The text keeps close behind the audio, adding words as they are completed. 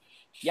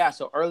Yeah,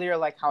 so earlier,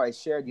 like how I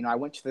shared, I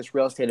went to this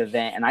real estate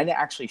event and I didn't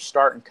actually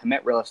start and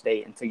commit real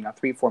estate until,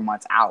 3, 4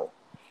 months out.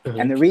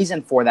 Mhm. And the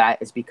reason for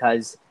that is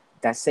because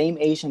that same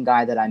Asian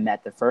guy that I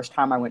met the first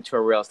time I went to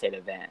a real estate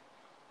event,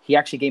 he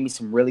actually gave me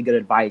some really good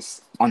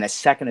advice on the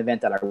second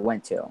event that I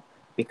went to.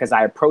 Because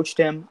I approached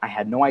him, I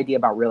had no idea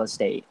about real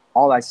estate.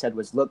 All I said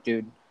was, look,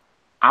 dude,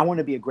 I want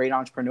to be a great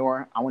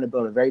entrepreneur. I want to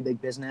build a very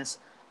big business.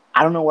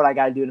 I don't know what I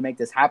got to do to make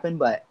this happen,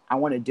 but I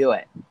want to do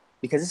it.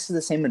 Because this is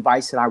the same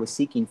advice that I was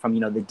seeking from,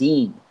 the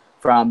dean,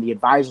 from the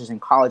advisors in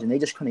college, and they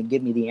just couldn't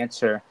give me the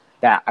answer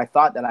that I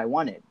thought that I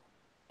wanted.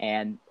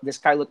 And this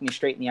guy looked me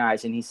straight in the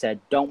eyes and he said,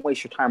 "Don't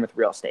waste your time with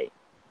real estate."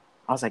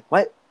 I was like,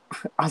 "What?"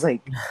 I was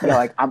like, "Yo,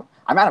 like I'm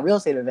at a real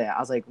estate event." I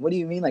was like, "What do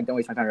you mean, like don't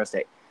waste my time with real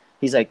estate?"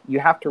 He's like, "You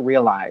have to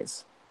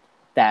realize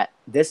that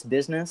this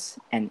business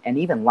and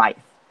even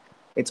life,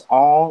 it's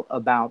all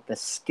about the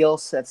skill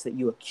sets that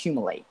you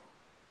accumulate."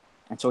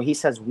 And so he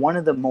says one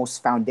of the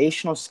most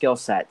foundational skill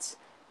sets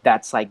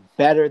that's like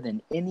better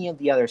than any of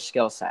the other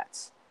skill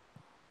sets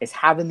is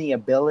having the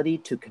ability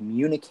to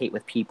communicate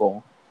with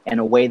people in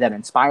a way that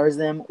inspires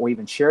them or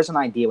even shares an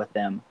idea with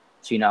them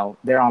so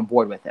they're on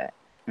board with it.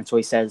 And so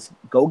he says,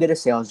 go get a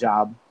sales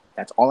job.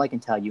 That's all I can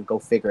tell you. Go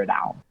figure it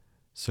out.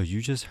 So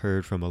you just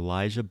heard from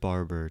Elijah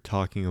Barber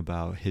talking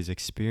about his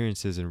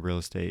experiences in real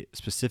estate,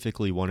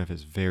 specifically one of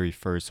his very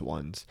first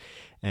ones.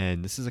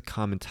 And this is a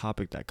common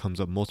topic that comes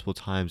up multiple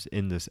times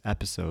in this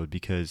episode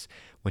because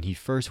when he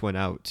first went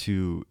out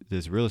to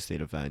this real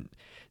estate event,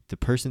 the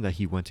person that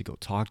he went to go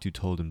talk to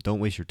told him, don't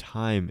waste your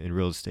time in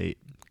real estate,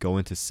 go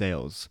into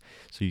sales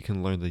so you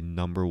can learn the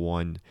number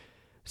one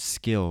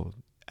skill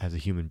as a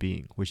human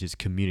being, which is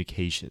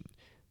communication.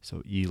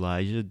 So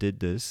Elijah did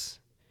this.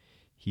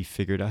 He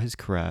figured out his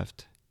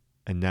craft,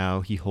 and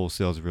now he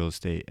wholesales real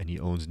estate and he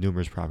owns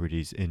numerous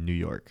properties in New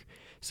York.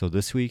 So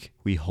this week,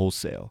 we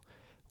wholesale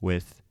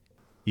with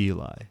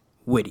Eli.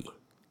 Witty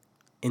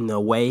in the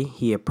way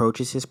he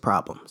approaches his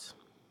problems.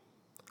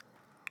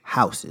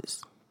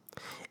 Houses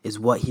is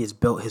what he has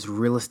built his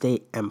real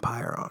estate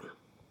empire on.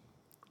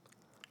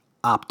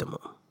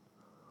 Optimal,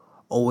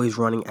 always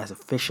running as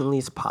efficiently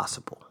as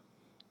possible.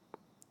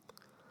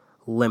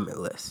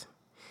 Limitless,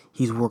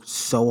 he's worked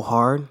so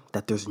hard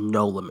that there's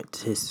no limit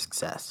to his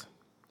success.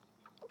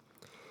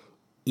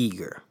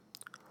 Eager,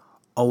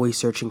 always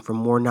searching for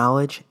more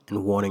knowledge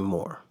and wanting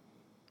more.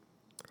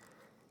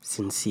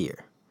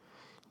 Sincere,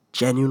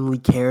 genuinely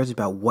cares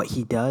about what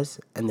he does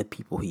and the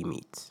people he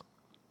meets.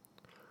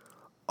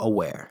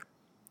 Aware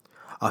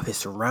of his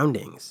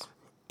surroundings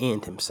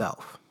and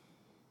himself.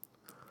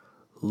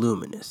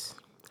 Luminous,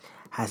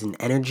 has an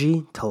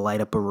energy to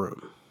light up a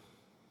room.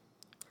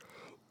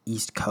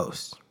 East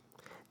Coast,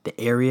 the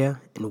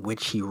area in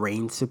which he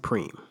reigns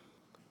supreme.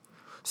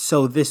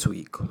 So this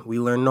week, we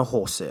learn the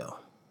wholesale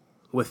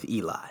with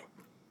Eli.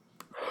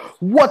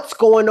 What's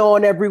going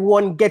on,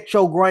 everyone? Get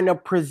Your Grind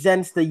Up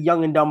presents the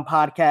Young and Dumb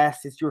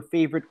podcast. It's your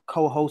favorite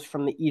co-host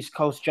from the East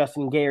Coast,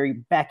 Justin Gary,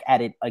 back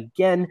at it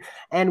again.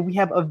 And we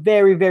have a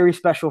very, very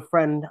special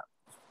friend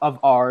of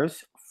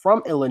ours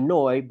from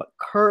Illinois, but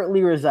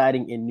currently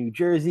residing in New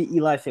Jersey.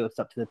 Eli, say what's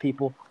up to the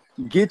people.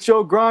 Get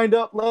your grind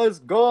up. Let's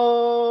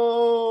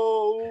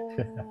go.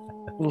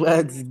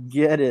 Let's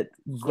get it.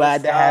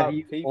 Glad What's to have up,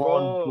 you people?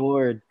 on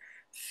board.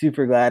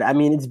 Super glad. I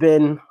mean, it's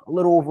been a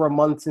little over a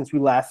month since we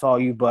last saw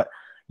you, but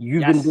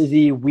you've been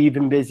busy. We've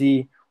been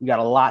busy. We got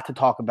a lot to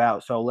talk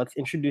about. So let's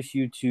introduce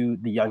you to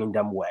the Young and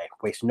Dumb way.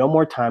 Waste no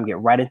more time. Get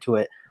right into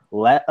it.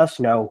 Let us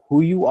know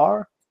who you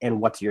are and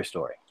what's your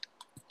story.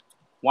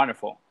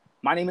 Wonderful.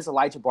 My name is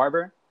Elijah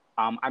Barber.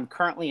 I'm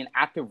currently an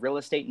active real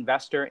estate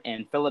investor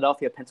in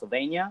Philadelphia,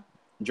 Pennsylvania,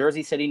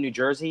 Jersey City, New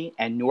Jersey,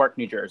 and Newark,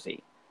 New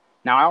Jersey.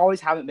 Now, I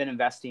always haven't been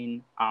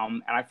investing,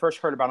 and I first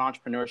heard about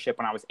entrepreneurship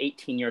when I was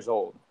 18 years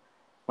old.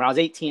 When I was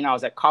 18, I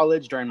was at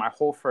college during my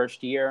whole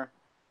first year.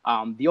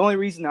 The only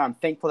reason that I'm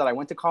thankful that I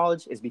went to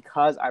college is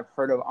because I've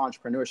heard of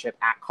entrepreneurship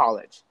at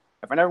college.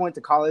 If I never went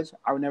to college,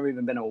 I would never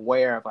even been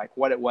aware of like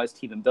what it was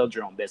to even build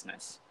your own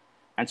business.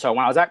 And so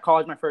when I was at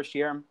college my first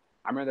year,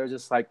 I remember there was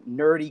this like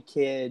nerdy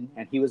kid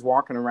and he was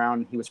walking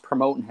around, he was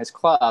promoting his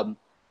club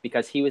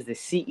because he was the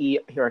CEO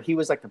or he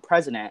was like the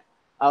president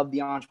of the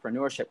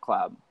entrepreneurship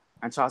club.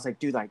 And so I was like,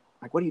 dude, like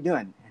what are you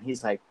doing? And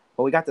he's like,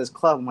 well, we got this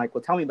club. I'm like,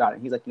 well, tell me about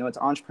it. He's like, it's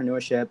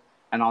entrepreneurship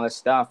and all this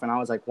stuff. And I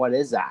was like, what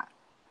is that?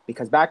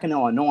 Because back in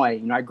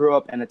Illinois, I grew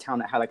up in a town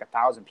that had like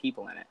 1,000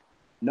 people in it.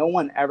 No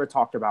one ever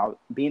talked about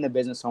being a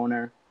business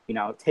owner,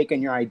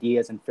 taking your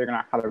ideas and figuring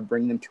out how to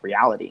bring them to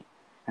reality.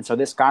 And so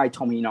this guy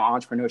told me,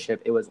 entrepreneurship,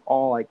 it was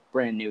all like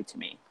brand new to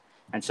me.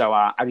 And so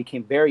I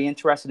became very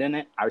interested in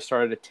it. I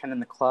started attending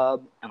the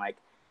club and like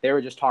they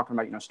were just talking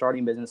about,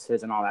 starting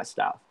businesses and all that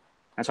stuff.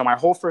 And so my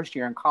whole first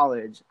year in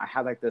college, I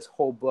had like this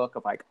whole book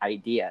of like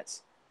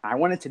ideas. I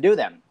wanted to do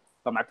them,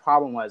 but my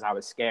problem was I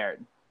was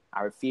scared.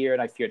 I feared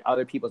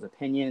other people's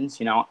opinions.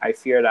 I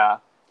feared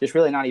just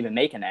really not even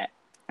making it.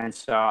 And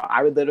so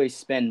I would literally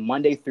spend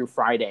Monday through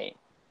Friday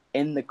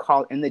in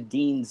the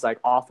dean's like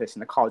office in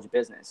the college of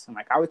business. And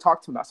like I would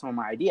talk to him about some of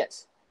my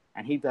ideas.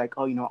 And he'd be like,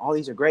 oh, all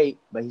these are great.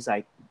 But he's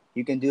like,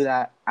 You can do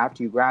that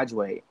after you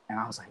graduate. And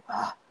I was like,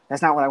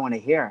 that's not what I want to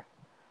hear.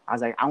 I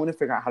was like, I want to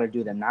figure out how to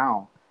do them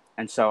now.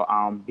 And so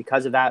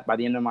because of that, by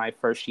the end of my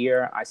first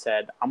year, I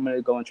said, I'm going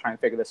to go and try and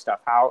figure this stuff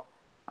out.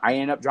 I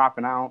ended up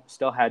dropping out,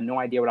 still had no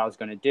idea what I was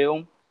going to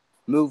do.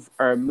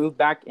 Moved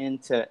back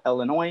into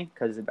Illinois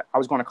because I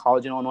was going to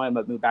college in Illinois,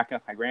 but moved back in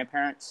with my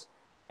grandparents.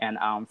 And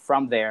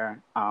from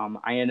there,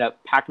 I ended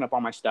up packing up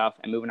all my stuff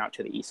and moving out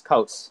to the East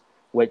Coast,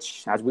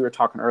 which, as we were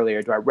talking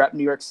earlier, do I rep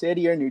New York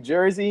City or New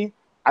Jersey?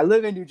 I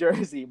live in New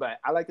Jersey, but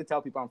I like to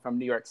tell people I'm from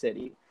New York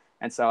City.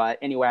 And so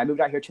anyway, I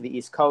moved out here to the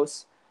East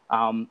Coast.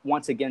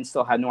 Once again,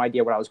 still had no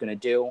idea what I was going to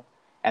do.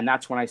 And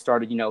that's when I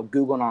started,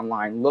 Googling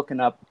online, looking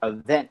up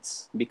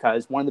events,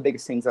 because one of the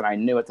biggest things that I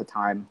knew at the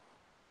time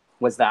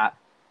was that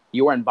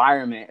your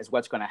environment is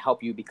what's going to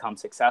help you become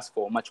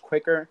successful much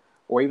quicker,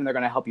 or even they're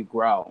going to help you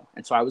grow.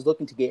 And so I was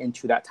looking to get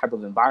into that type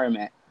of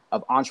environment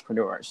of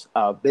entrepreneurs,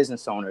 of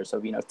business owners,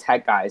 of,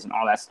 tech guys and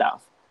all that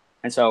stuff.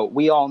 And so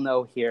we all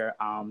know here,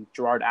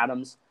 Gerard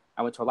Adams.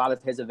 I went to a lot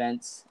of his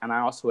events, and I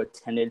also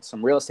attended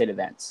some real estate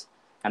events.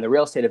 And the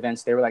real estate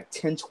events, they were like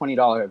 $10,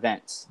 $20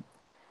 events.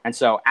 And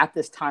so at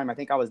this time, I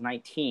think I was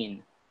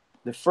 19,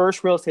 the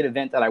first real estate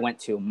event that I went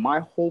to, my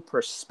whole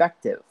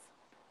perspective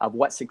of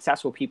what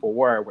successful people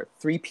were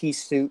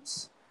three-piece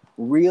suits,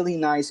 really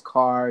nice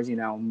cars,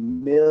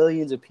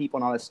 millions of people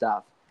and all this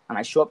stuff. And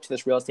I show up to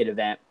this real estate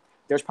event.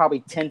 There's probably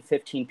 10,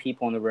 15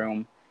 people in the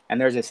room. And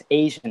there's this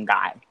Asian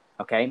guy,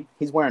 okay?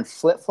 He's wearing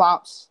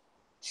flip-flops,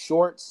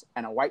 shorts,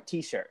 and a white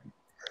T-shirt.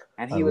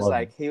 And he was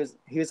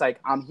like,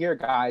 I'm here,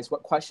 guys.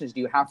 What questions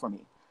do you have for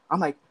me? I'm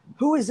like,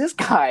 who is this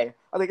guy?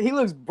 I was like, he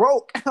looks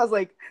broke. I was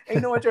like,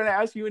 ain't no one trying to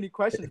ask you any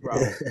questions, bro.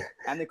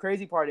 And the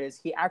crazy part is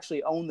he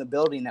actually owned the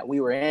building that we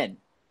were in,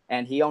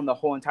 and he owned the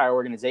whole entire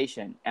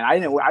organization. And I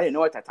didn't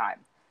know at that time.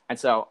 And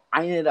so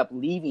I ended up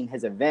leaving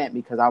his event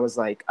because I was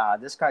like,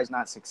 this guy's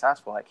not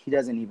successful. Like, he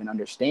doesn't even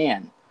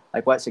understand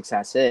like what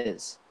success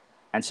is.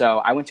 And so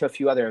I went to a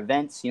few other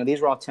events.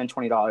 These were all $10,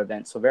 $20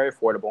 events, so very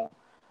affordable.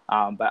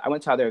 But I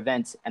went to other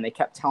events, and they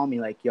kept telling me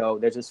like, yo,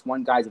 there's this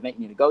one guy's event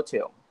you need to go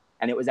to.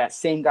 And it was that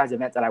same guy's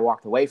event that I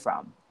walked away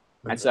from.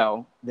 And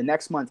so the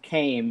next month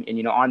came,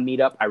 and, on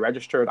Meetup, I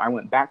registered. I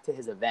went back to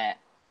his event.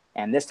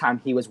 And this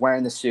time he was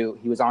wearing the suit.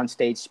 He was on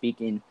stage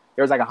speaking.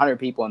 There was like 100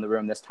 people in the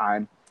room this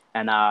time.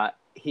 And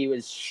he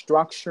was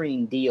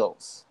structuring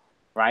deals,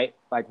 right?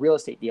 Like real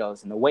estate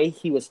deals. And the way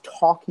he was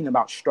talking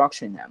about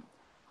structuring them,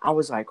 I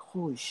was like,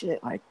 holy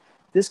shit, like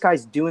this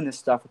guy's doing this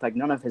stuff with like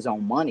none of his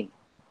own money.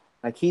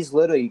 Like he's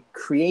literally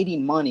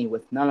creating money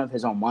with none of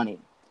his own money.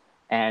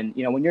 And,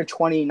 when you're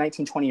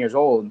 19, 20 years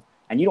old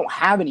and you don't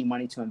have any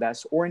money to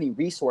invest or any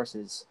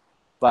resources,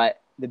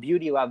 but the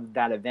beauty of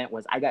that event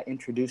was I got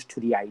introduced to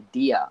the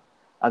idea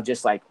of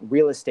just like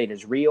real estate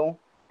is real.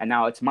 And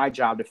now it's my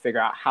job to figure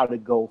out how to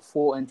go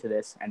full into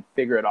this and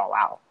figure it all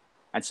out.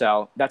 And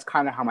so that's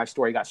kind of how my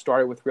story got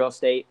started with real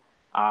estate.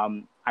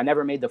 I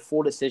never made the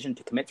full decision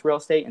to commit to real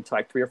estate until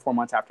like 3 or 4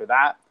 months after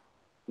that.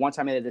 Once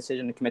I made a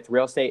decision to commit to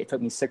real estate, it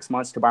took me 6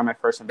 months to buy my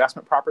first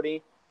investment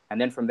property. And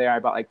then from there, I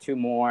bought like 2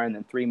 more and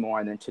then 3 more.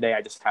 And then today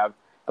I just have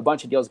a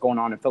bunch of deals going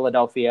on in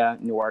Philadelphia,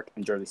 Newark,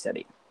 and Jersey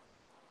City.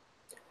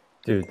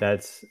 Dude, that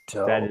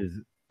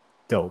is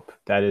dope.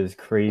 That is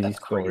crazy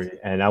story.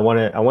 And I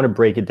want to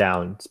break it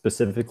down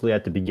specifically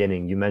at the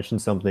beginning. You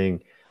mentioned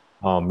something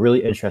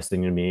really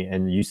interesting to me.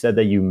 And you said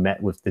that you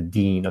met with the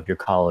dean of your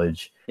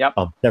college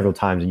several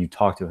times and you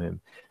talked to him.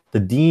 The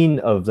dean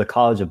of the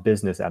College of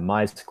Business at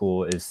my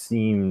school is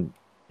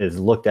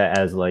looked at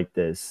as like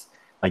this,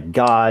 like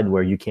God,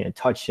 where you can't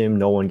touch him.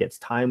 No one gets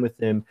time with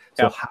him.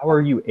 So how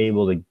were you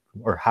able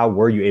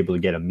to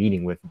get a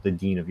meeting with the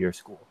dean of your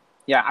school?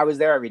 Yeah, I was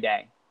there every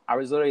day. I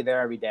was literally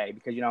there every day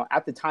because,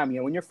 at the time,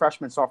 when you're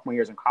freshman, sophomore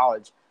years in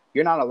college,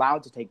 you're not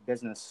allowed to take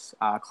business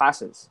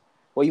classes.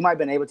 Well, you might have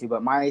been able to,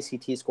 but my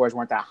ACT scores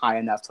weren't that high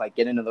enough to like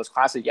get into those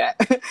classes yet.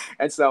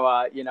 And so,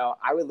 I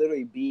would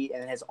literally be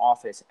in his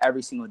office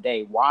every single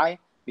day. Why?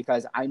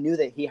 Because I knew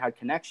that he had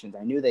connections.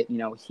 I knew that,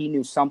 he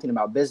knew something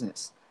about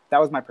business. That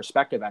was my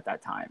perspective at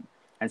that time.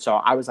 And so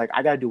I was like,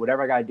 I got to do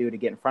whatever I got to do to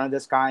get in front of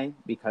this guy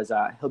because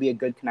he'll be a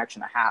good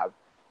connection to have.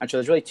 And so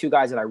there's really 2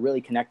 guys that I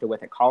really connected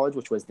with at college,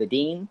 which was the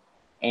dean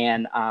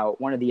and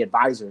one of the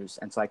advisors.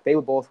 And so like they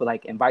would both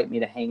like invite me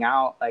to hang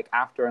out like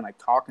after and like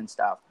talk and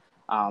stuff.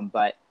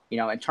 But,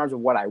 in terms of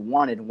what I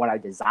wanted and what I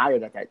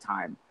desired at that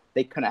time,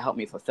 they couldn't help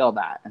me fulfill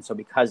that. And so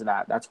because of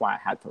that, that's why I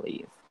had to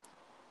leave.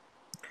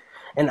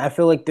 And I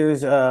feel like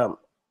there's a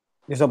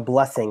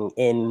blessing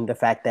in the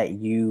fact that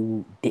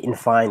you didn't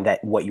find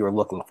that what you were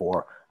looking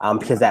for,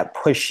 because that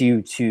pushed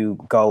you to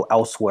go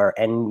elsewhere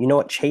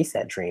and chase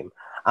that dream.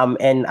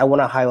 And I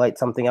want to highlight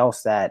something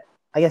else that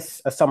I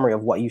guess a summary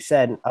of what you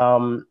said,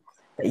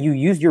 that you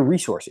used your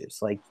resources.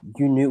 Like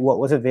you knew what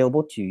was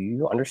available to you.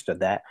 You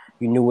understood that.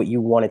 You knew what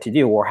you wanted to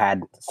do or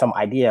had some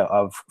idea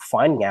of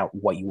finding out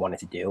what you wanted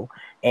to do.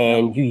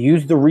 And you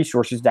used the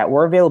resources that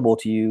were available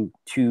to you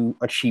to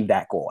achieve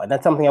that goal. And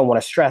that's something I want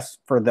to stress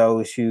for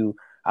those who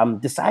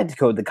decide to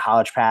go the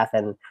college path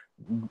and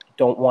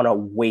don't want to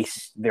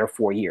waste their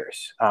 4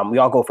 years. We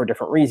all go for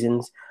different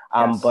reasons,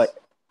 but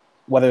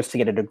whether it's to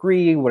get a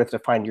degree, whether it's to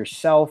find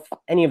yourself,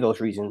 any of those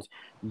reasons,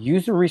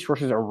 use the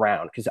resources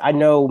around. Because I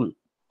know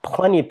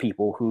plenty of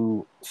people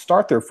who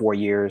start their 4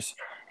 years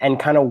and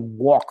kind of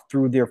walk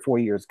through their 4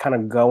 years, kind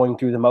of going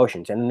through the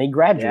motions, and then they Yeah,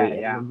 graduate,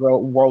 and yeah. the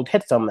world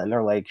hits them, and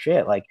they're like,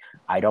 "Shit! Like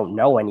I don't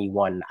know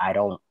anyone. I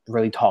don't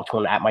really talk to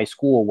them at my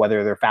school,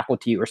 whether they're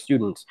faculty or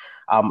students.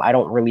 I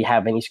don't really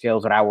have any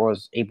skills that I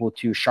was able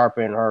to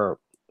sharpen or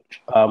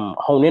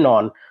hone in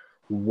on.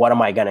 What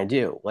am I gonna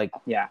do? Like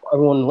Yeah,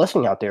 everyone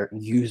listening out there,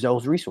 use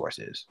those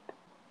resources."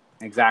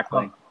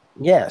 exactly.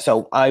 Yeah,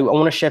 so I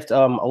want to shift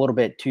a little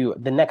bit to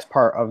the next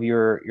part of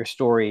your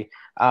story,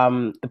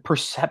 the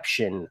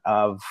perception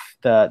of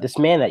the this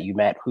man that you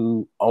met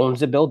who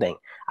owns a building.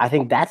 I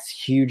think that's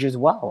huge as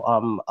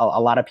well.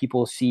 A lot of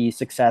people see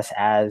success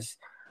as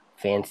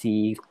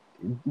fancy,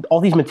 all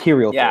these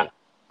material Yeah. things.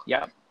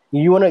 Yep.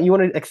 You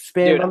wanna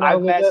expand Dude, on that a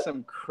I've little met bit?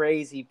 some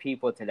crazy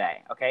people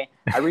today. Okay.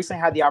 I recently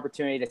had the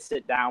opportunity to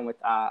sit down with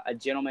a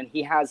gentleman.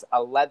 He has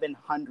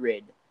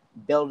 1,100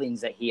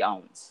 buildings that he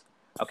owns.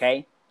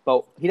 Okay.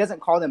 But he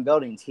doesn't call them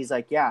buildings. He's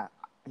like, yeah.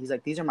 He's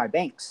like, these are my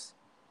banks.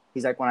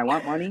 He's like, when I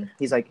want money,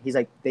 he's like,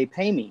 they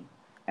pay me.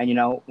 And,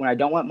 when I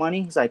don't want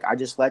money, he's like, I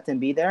just let them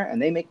be there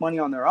and they make money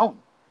on their own.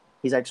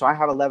 He's like, so I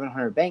have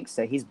 1,100 banks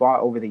that he's bought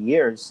over the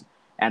years.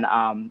 And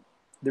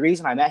the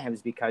reason I met him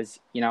is because,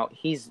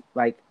 he's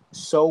like,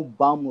 so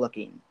bum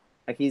looking.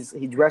 Like he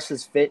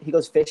dresses fit. He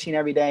goes fishing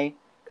every day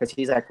because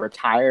he's like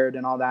retired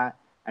and all that.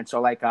 And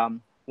so like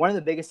one of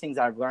the biggest things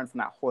that I've learned from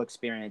that whole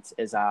experience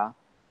is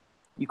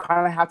you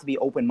kind of have to be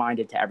open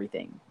minded to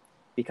everything,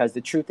 because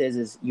the truth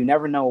is you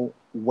never know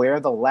where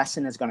the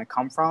lesson is going to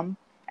come from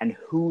and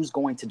who's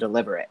going to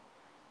deliver it.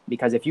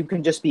 Because if you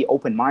can just be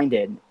open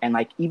minded, and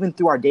like even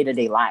through our day to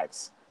day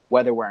lives,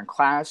 whether we're in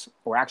class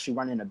or actually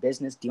running a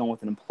business, dealing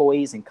with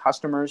employees and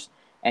customers,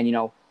 and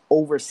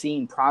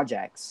overseeing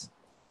projects,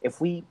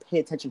 if we pay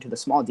attention to the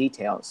small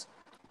details,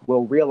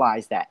 we'll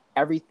realize that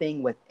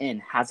everything within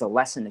has a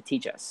lesson to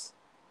teach us.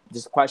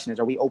 Just the question is,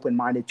 are we open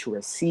minded to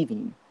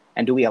receiving,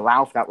 and do we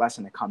allow for that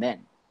lesson to come in?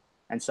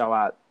 And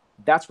so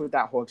that's what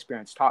that whole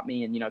experience taught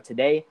me. And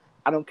today,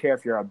 I don't care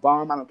if you're a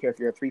bum, I don't care if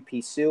you're a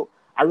three-piece suit.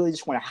 I really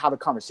just want to have a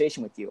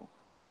conversation with you,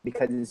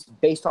 because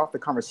based off the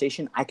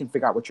conversation, I can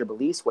figure out what your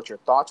beliefs, what your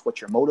thoughts,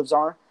 what your motives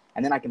are,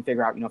 and then I can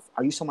figure out,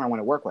 are you someone I want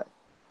to work with?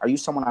 Are you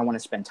someone I want to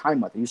spend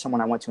time with? Are you someone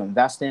I want to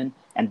invest in,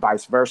 and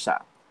vice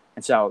versa?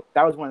 And so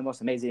that was one of the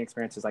most amazing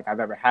experiences like I've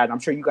ever had. I'm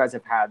sure you guys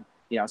have had,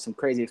 some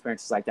crazy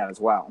experiences like that as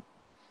well.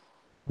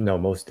 No,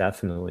 most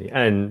definitely.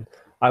 And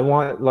I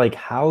want, like,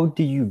 how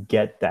do you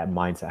get that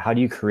mindset? How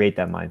do you create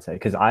that mindset?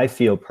 Because I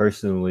feel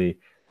personally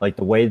like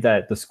the way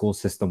that the school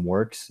system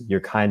works, you're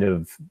kind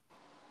of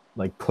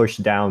like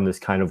pushed down this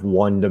kind of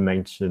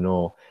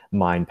one-dimensional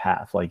mind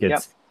path. Like Yep.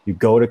 it's you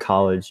go to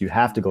college, you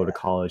have to go to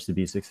college to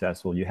be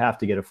successful. You have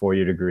to get a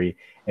 4-year degree.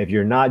 If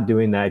you're not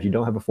doing that, if you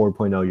don't have a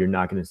 4.0, you're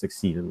not going to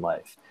succeed in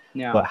life.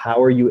 Yeah. But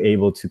how are you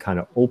able to kind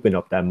of open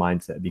up that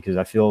mindset? Because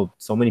I feel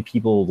so many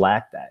people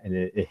lack that, and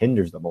it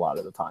hinders them a lot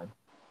of the time.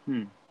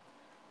 Hmm.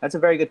 That's a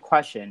very good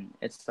question.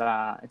 It's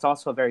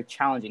also a very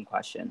challenging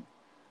question.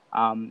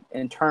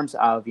 In terms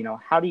of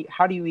how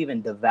do you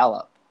even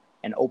develop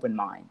an open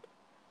mind,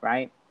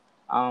 right?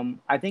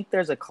 I think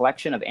there's a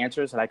collection of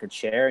answers that I could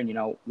share, and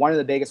one of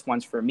the biggest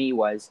ones for me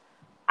was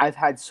I've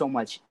had so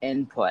much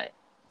input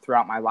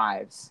throughout my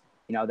lives,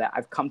 that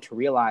I've come to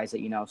realize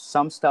that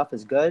some stuff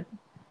is good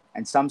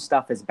and some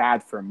stuff is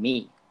bad for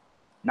me,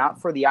 not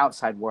for the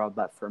outside world,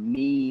 but for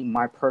me,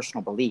 my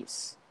personal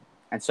beliefs.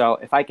 And so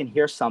if I can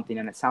hear something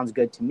and it sounds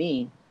good to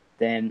me,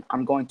 then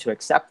I'm going to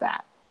accept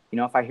that.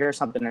 If I hear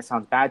something that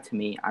sounds bad to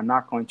me, I'm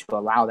not going to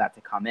allow that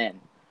to come in.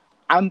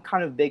 I'm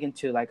kind of big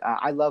into like,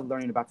 I love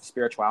learning about the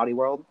spirituality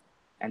world.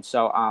 And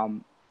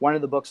so one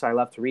of the books I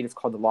love to read is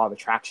called The Law of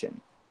Attraction.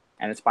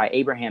 And it's by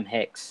Abraham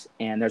Hicks.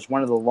 And there's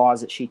one of the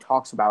laws that she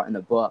talks about in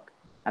the book.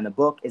 And the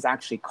book is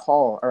actually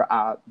called,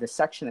 or the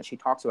section that she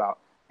talks about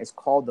is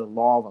called The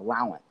Law of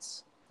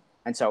Allowance.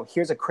 And so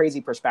here's a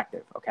crazy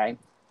perspective, okay? And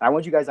I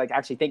want you guys like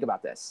actually think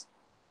about this.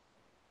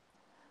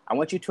 I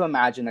want you to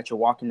imagine that you're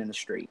walking in the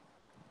street,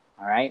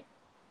 all right?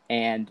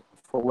 And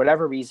for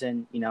whatever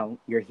reason,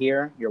 you're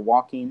here, you're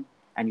walking,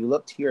 and you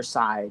look to your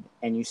side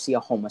and you see a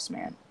homeless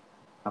man,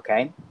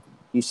 okay?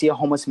 You see a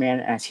homeless man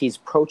as he's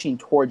approaching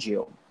towards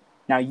you.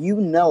 Now, you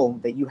know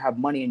that you have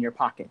money in your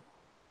pocket.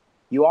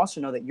 You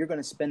also know that you're going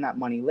to spend that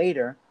money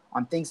later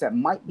on things that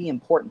might be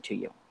important to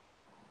you,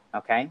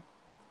 okay?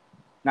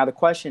 Now, the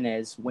question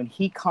is, when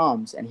he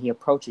comes and he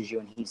approaches you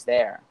and he's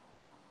there,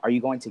 are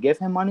you going to give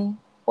him money,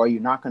 or are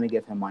you not going to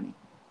give him money?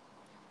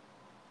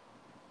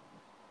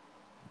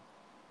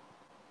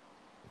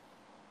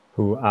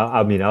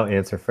 I mean, I'll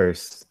answer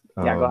first.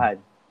 Yeah, go ahead.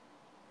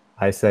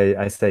 I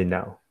say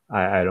no.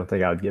 I don't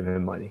think I would give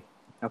him money.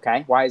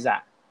 Okay, why is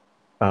that?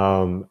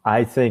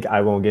 I think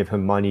I won't give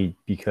him money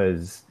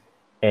because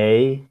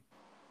A,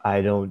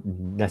 I don't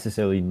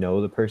necessarily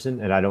know the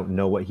person and I don't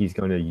know what he's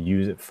going to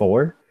use it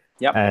for.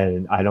 Yep.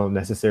 And I don't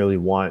necessarily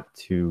want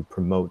to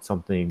promote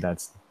something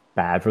that's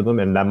bad for them.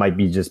 And that might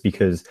be just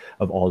because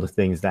of all the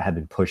things that have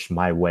been pushed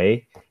my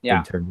way in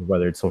Yeah. terms of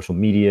whether it's social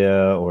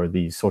media or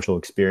these social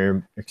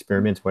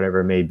experiments,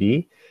 whatever it may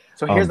be.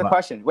 So here's the But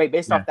question. Wait,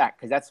 based yeah. off that,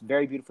 because that's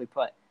very beautifully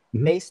put.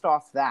 Mhm. Based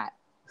off that,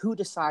 who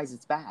decides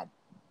it's bad?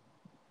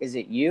 Is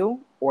it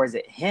you or is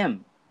it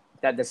him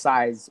that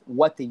decides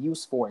what the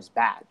use for is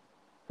bad?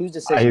 Whose I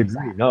decision is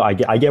agree. that? No, I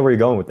get where you're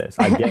going with this.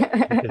 I get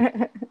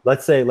because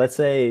let's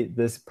say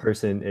this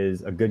person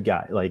is a good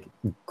guy, like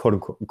quote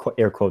unquote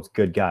air quotes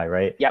good guy,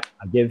 right? Yep.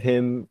 I give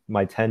him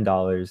my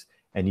 $10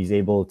 and he's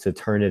able to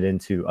turn it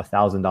into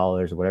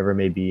 $1,000 or whatever it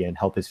may be and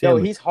help his Yo,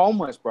 family. he's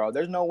homeless, bro.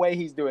 There's no way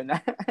he's doing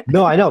that.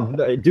 No, I know.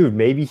 No, dude,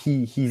 maybe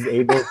he's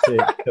able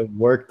to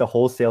work the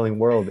wholesaling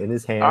world in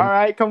his All hand.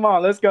 right, come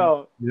on, let's You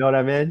go. know what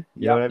I mean?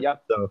 You know what Yep, I mean?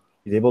 yep, So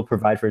he's able to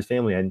provide for his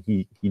family and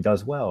he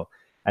does well.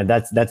 And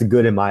that's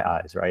good in my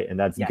eyes, right? And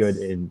that's good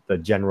yes, in the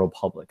general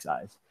public's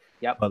eyes.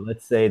 yep, But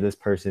let's say this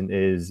person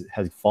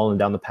has fallen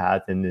down the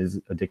path and is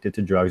addicted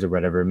to drugs or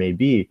whatever it may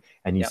be,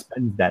 and he yep,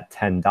 spends that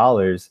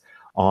 $10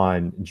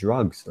 on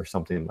drugs or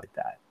something like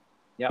that.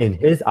 yep. In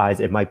his eyes,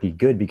 it might be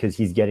good because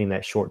he's getting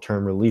that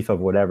short-term relief of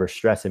whatever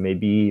stress it may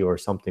be or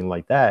something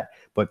like that.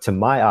 But to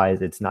my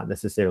eyes, it's not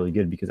necessarily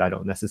good because I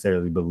don't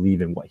necessarily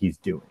believe in what he's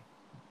doing.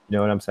 You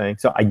know what I'm saying?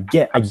 So I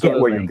get where you're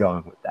Absolutely.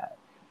 going with that.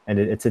 And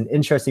it's an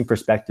interesting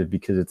perspective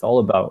because it's all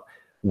about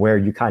where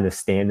you kind of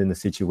stand in the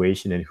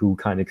situation and who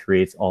kind of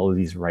creates all of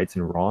these rights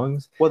and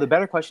wrongs. Well, the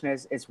better question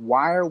is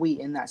why are we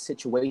in that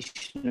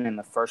situation in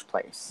the first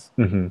place?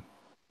 Mm-hmm.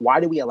 Why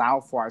do we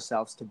allow for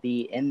ourselves to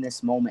be in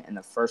this moment in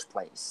the first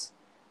place?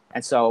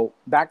 And so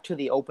back to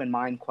the open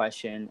mind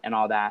question and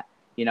all that,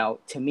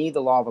 to me,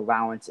 the law of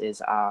allowance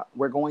is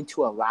we're going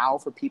to allow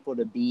for people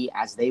to be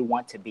as they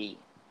want to be.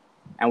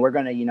 And we're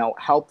going to,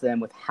 help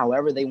them with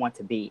however they want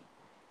to be.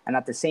 And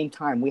at the same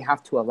time, we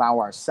have to allow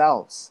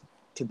ourselves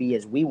to be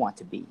as we want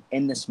to be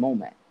in this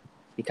moment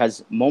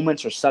because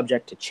moments are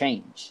subject to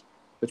change,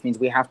 which means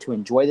we have to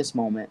enjoy this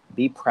moment,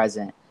 be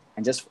present,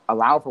 and just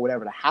allow for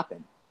whatever to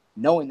happen,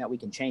 knowing that we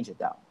can change it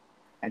though.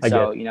 And I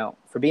so, get.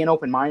 for being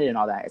open-minded and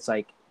all that, it's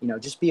like,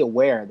 just be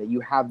aware that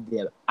you have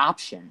the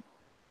option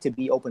to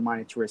be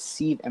open-minded, to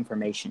receive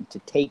information, to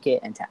take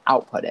it and to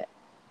output it.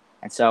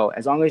 And so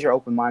as long as you're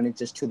open-minded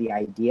just to the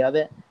idea of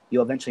it,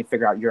 you'll eventually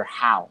figure out your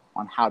how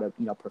on how to,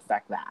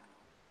 perfect that.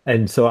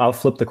 And so I'll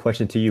flip the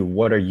question to you.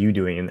 What are you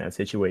doing in that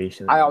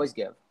situation I then? always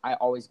give. I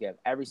always give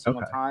every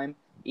single Okay. time.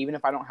 Even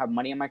if I don't have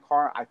money in my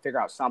car, I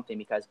figure out something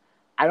because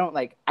I don't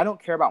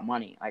care about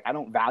money. Like I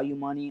don't value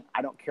money.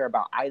 I don't care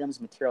about items,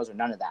 materials, or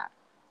none of that.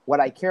 What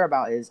I care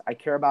about is I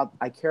care about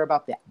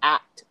the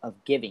act of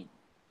giving.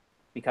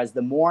 Because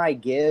the more I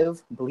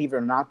give, believe it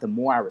or not, the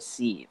more I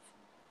receive.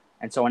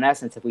 And so in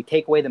essence, if we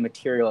take away the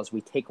materials,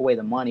 we take away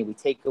the money, we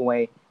take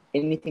away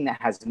anything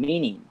that has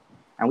meaning,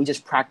 and we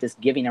just practice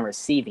giving and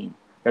receiving,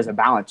 there's a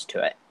balance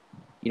to it.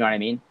 You know what I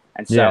mean?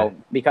 And Yeah. so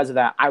because of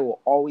that, I will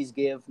always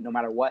give no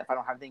matter what. If I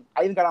don't have anything,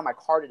 I even got on my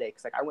car today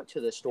because I went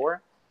to the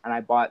store and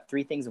I bought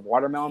 3 things of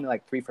watermelon,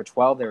 like 3 for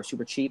 $12. They were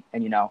super cheap,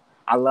 and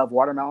I love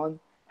watermelon.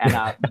 And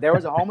there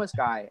was a homeless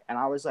guy, and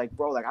I was like,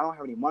 bro, like I don't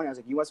have any money. I was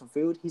like, you want some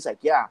food? He's like,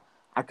 yeah.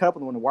 I cut up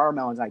one of the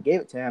watermelons and I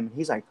gave it to him. And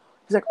he's like,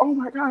 oh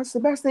my god, it's the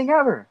best thing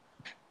ever.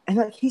 And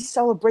like he's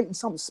celebrating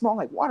something small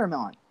like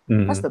watermelon.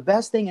 That's Hmm. the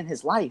best thing in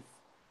his life.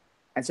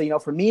 And so,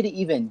 for me to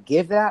even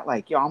give that,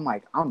 like,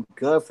 I'm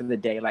good for the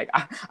day. Like,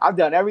 I've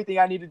done everything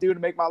I need to do to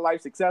make my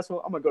life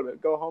successful. I'm gonna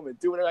go home and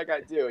do whatever I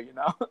gotta do.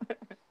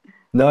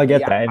 No, I But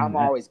get yeah, that. I'm And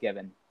always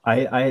giving.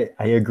 I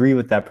agree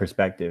with that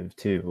perspective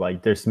too.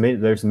 Like there's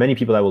many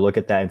people that will look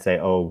at that and say,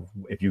 "Oh,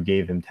 if you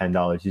gave him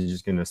 $10, he's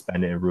just gonna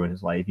spend it and ruin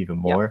his life even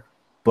Yep. more."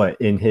 But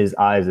in his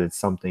eyes, it's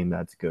something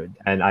that's good,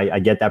 and I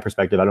get that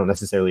perspective. I don't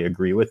necessarily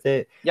agree with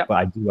it, Yep. but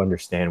I do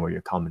understand where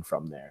you're coming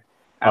from there.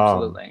 Um,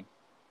 Absolutely.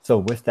 so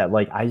with that,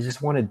 like I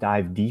just want to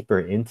dive deeper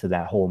into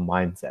that whole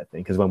mindset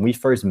thing because when we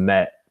first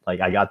met, like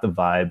I got the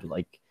vibe,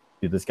 like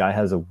dude, this guy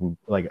has a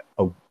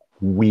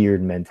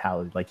weird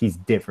mentality. Like he's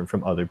different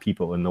from other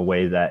people in the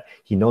way that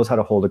he knows how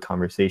to hold a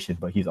conversation,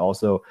 but he's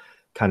also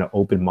kind of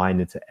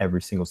open-minded to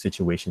every single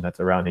situation that's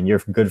around. And you're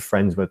good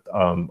friends with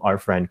our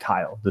friend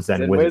Kyle, the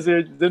Zen Zen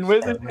Wizard. Wizard. Zen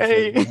Wizard.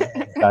 Hey.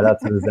 Shout out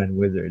to the Zen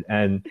Wizard.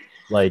 And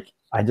like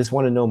I just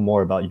want to know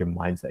more about your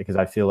mindset because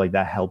I feel like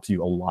that helps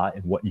you a lot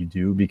in what you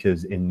do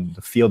because in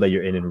the field that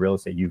you're in real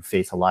estate, you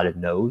face a lot of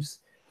no's.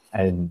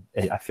 And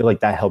I feel like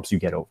that helps you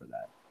get over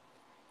that.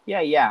 Yeah,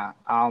 yeah.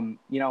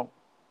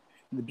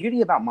 The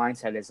beauty about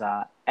mindset is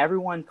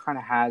everyone kind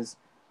of has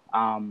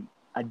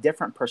a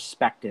different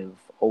perspective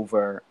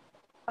over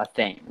a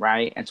thing,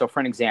 right? And so, for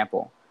an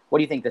example, what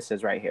do you think this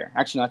is right here?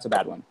 Actually, no, that's a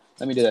bad one.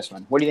 Let me do this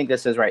one. What do you think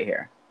this is right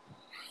here?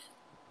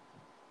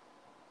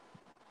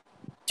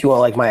 Do you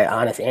want like my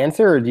honest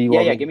answer, or do you Yeah,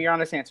 want? yeah. Me... Give me your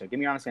honest answer. Give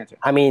me your honest answer.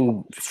 I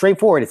mean,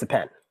 straightforward. It's a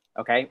pen.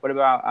 Okay. What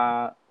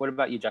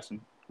about you,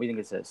 Justin? What do you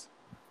think this is?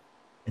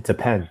 It's a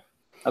pen.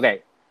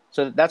 Okay.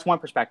 So that's one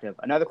perspective.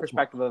 Another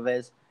perspective of it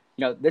is,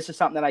 this is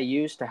something that I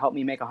use to help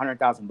me make $100,000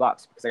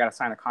 because I got to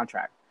sign a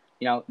contract.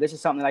 This is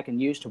something that I can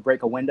use to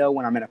break a window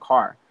when I'm in a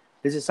car.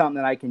 This is something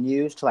that I can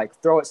use to like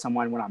throw at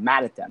someone when I'm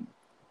mad at them.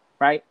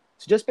 right?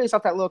 So just based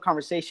off that little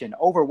conversation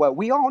over what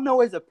we all know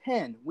is a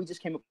pen, we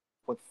just came up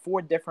with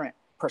 4 different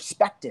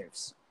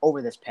perspectives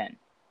over this pen,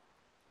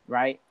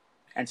 right?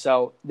 And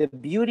so the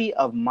beauty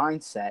of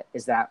mindset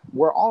is that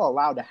we're all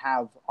allowed to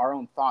have our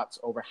own thoughts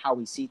over how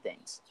we see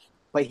things.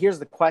 But here's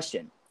the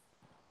question.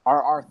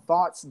 Are our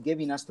thoughts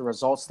giving us the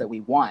results that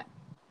we want?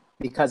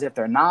 Because if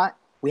they're not,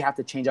 we have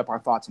to change up our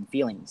thoughts and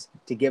feelings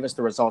to give us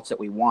the results that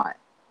we want.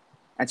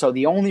 And so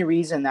the only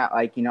reason that,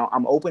 like, you know,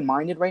 I'm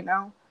open-minded right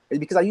now is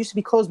because I used to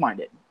be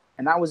closed-minded.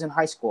 And that was in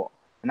high school.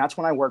 And that's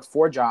when I worked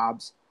 4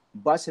 jobs,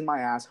 busting my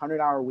ass,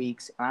 100-hour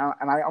weeks.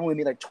 And I only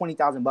made like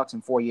 $20,000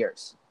 in 4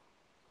 years.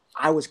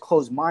 I was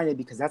closed-minded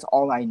because that's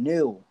all I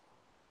knew.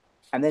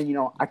 And then, you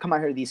know, I come out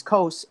here to the East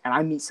Coast and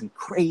I meet some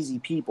crazy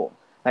people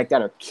like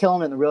that are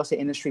killing it in the real estate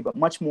industry, but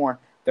much more,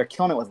 they're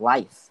killing it with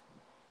life.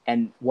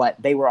 And what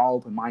they were all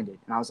open-minded.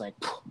 And I was like,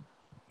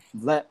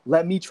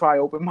 let me try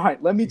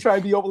open-minded. Let me try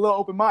to be a little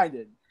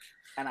open-minded.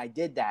 And I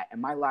did that. And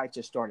my life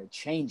just started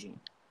changing.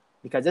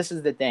 Because this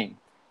is the thing.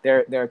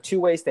 There are 2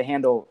 ways to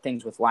handle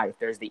things with life.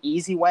 There's the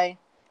easy way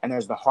and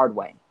there's the hard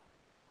way.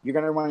 You're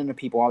going to run into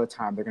people all the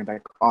time. They're going to be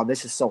like, oh,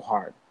 this is so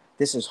hard.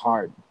 This is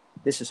hard.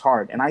 This is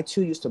hard. And I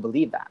too used to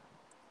believe that.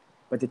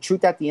 But the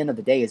truth at the end of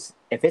the day is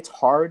if it's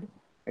hard,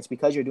 it's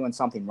because you're doing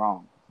something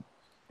wrong.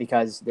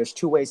 Because there's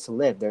 2 ways to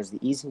live. There's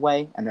the easy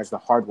way and there's the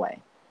hard way.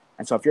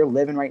 And so if you're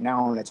living right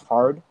now and it's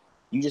hard,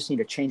 you just need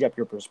to change up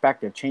your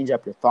perspective, change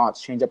up your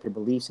thoughts, change up your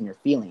beliefs and your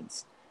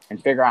feelings,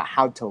 and figure out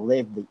how to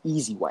live the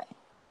easy way.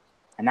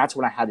 And that's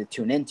what I had to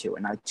tune into.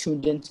 And I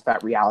tuned into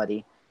that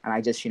reality. And I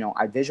just, you know,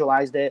 I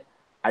visualized it.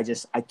 I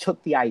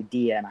took the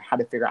idea and I had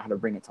to figure out how to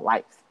bring it to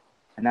life.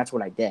 And that's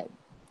what I did.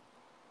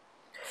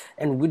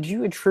 And would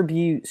you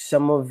attribute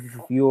some of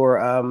your,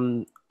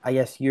 I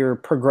guess, your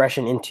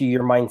progression into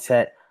your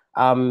mindset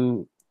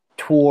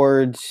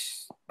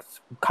towards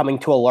coming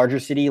to a larger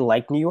city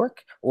like New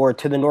York or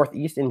to the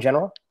Northeast in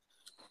general?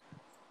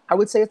 I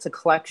would say it's a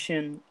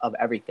collection of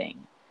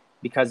everything.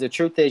 Because the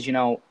truth is, you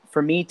know,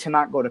 for me to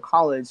not go to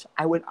college,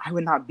 I would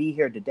not be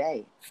here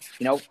today.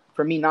 You know,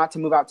 for me not to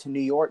move out to New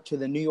York, to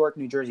the New York,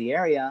 New Jersey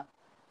area,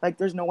 like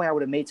there's no way I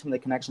would have made some of the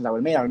connections I would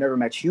have made. I would never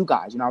met you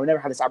guys. You know, I would never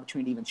had this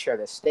opportunity to even share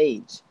this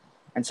stage.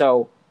 And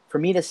so for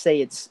me to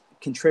say it's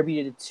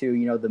contributed to,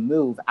 you know, the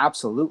move,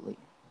 absolutely.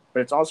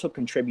 But it's also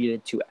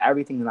contributed to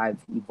everything that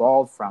I've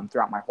evolved from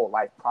throughout my whole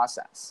life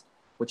process,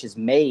 which is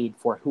made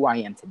for who I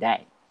am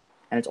today.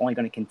 And it's only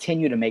going to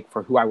continue to make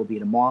for who I will be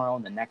tomorrow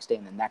and the next day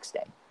and the next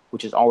day,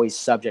 which is always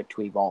subject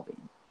to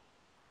evolving.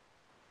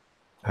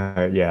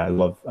 Yeah, I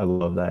love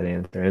that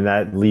answer. And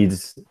that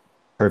leads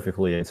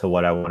perfectly into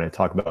what I want to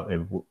talk about.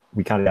 And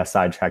we kind of got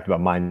sidetracked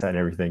about mindset and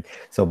everything.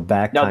 So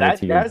back No, kind of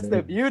to that's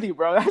the beauty,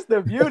 bro. That's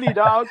the beauty,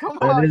 dog. Come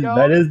on, yo.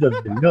 That is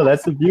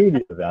that's the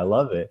beauty of it. I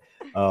love it.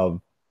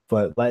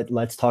 But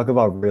let's talk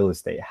about real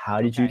estate.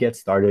 How did you get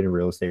started in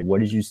real estate? What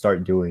did you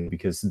start doing?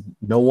 Because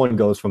no one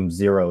goes from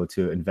zero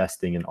to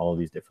investing in all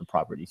these different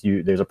properties.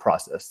 There's a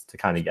process to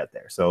kind of get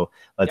there. So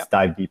let's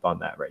dive deep on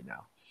that right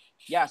now.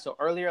 Yeah, so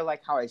earlier,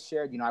 like how I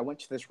shared, you know, I went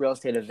to this real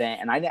estate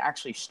event and I didn't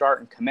actually start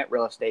and commit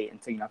real estate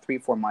until, you know,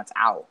 3-4 months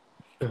out.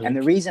 Mm-hmm. And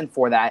the reason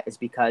for that is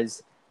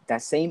because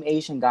that same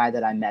Asian guy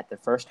that I met the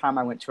first time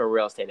I went to a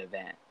real estate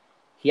event,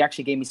 he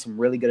actually gave me some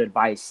really good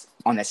advice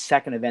on the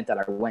second event that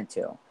I went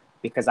to.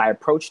 Because I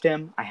approached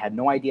him, I had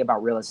no idea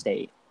about real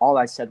estate. All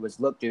I said was,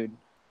 look, dude,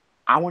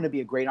 I want to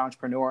be a great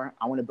entrepreneur.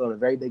 I want to build a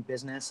very big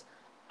business.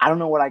 I don't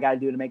know what I got to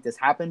do to make this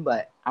happen,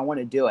 but I want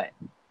to do it.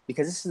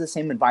 Because this is the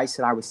same advice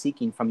that I was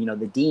seeking from, you know,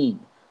 the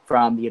dean,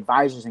 from the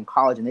advisors in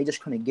college, and they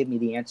just couldn't give me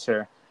the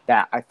answer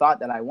that I thought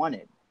that I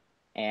wanted.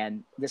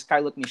 And this guy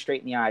looked me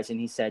straight in the eyes and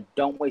he said,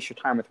 don't waste your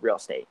time with real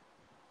estate.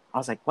 I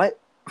was like, what?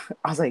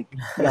 I was like,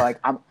 you know, like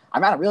I'm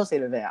at a real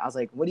estate event. I was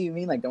like, what do you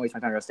mean, like, don't waste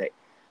my time with real estate?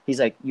 He's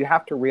like, you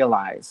have to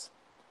realize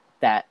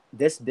that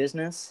this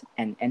business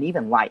and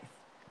even life,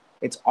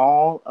 it's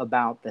all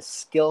about the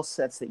skill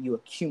sets that you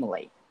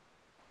accumulate.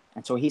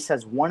 And so he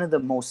says one of the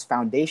most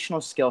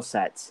foundational skill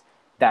sets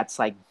that's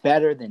like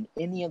better than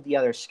any of the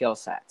other skill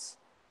sets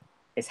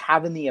is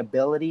having the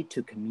ability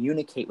to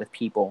communicate with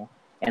people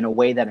in a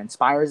way that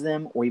inspires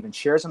them or even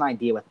shares an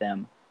idea with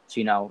them. So,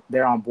 you know,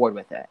 they're on board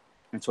with it.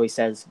 And so he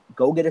says,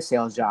 go get a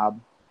sales job.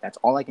 That's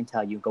all I can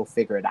tell you. Go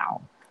figure it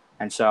out.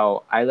 And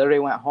so I literally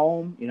went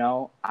home, you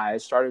know, I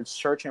started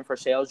searching for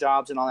sales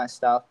jobs and all that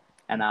stuff.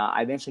 And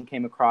I eventually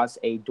came across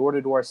a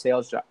door-to-door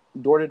sales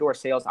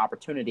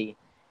opportunity.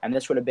 And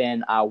this would have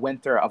been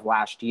winter of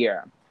last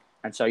year.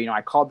 And so, you know,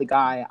 I called the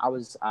guy.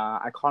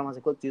 I called him. I was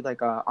like, look, dude,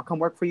 like, I'll come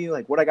work for you.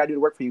 Like, what I got to do to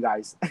work for you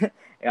guys?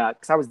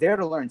 Because I was there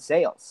to learn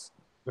sales.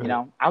 You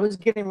know, I was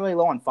getting really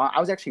low on funds. I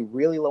was actually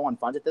really low on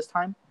funds at this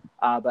time.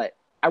 But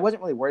I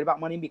wasn't really worried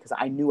about money because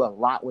I knew a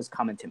lot was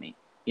coming to me.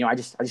 You know, I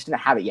just didn't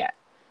have it yet.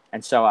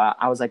 And so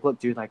I was like, look,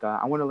 dude, like,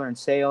 I want to learn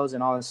sales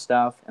and all this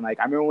stuff. And like,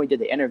 I remember when we did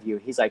the interview,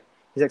 he's like,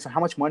 so how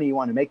much money you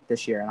want to make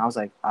this year? And I was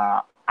like,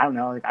 I don't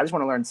know. Like, I just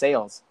want to learn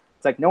sales.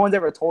 It's like, no one's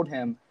ever told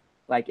him,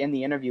 like, in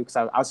the interview, because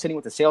I was sitting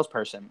with the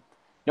salesperson,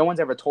 no one's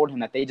ever told him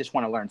that they just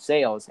want to learn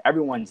sales.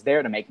 Everyone's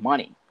there to make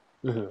money.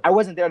 Mm-hmm. I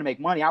wasn't there to make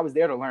money. I was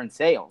there to learn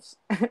sales.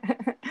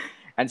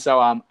 And so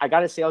I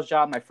got a sales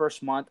job my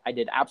first month. I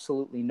did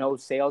absolutely no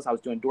sales. I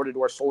was doing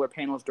door-to-door solar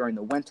panels during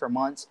the winter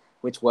months,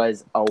 which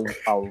was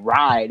a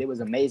ride. It was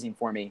amazing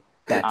for me.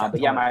 But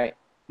yeah,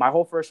 my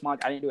whole first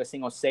month, I didn't do a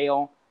single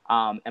sale.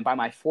 And by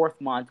my fourth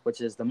month,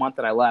 which is the month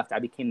that I left, I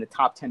became the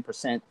top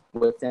 10%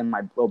 within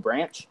my little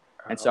branch.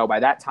 And so by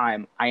that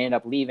time, I ended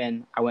up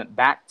leaving. I went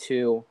back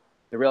to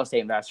the real estate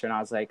investor, and I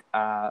was like,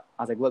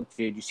 look,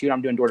 dude, you see what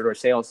I'm doing door-to-door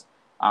sales?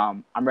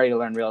 I'm ready to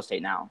learn real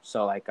estate now.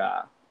 So like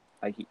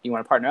you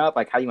want to partner up?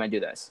 Like, how do you want to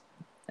do this?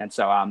 And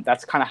so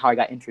that's kind of how I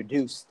got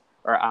introduced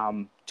or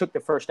took the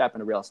first step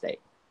into real estate.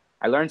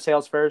 I learned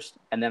sales first,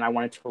 and then I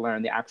wanted to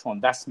learn the actual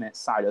investment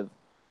side of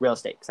real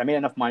estate because I made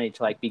enough money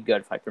to like be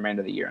good for like the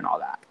remainder of the year and all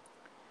that.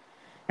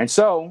 And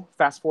so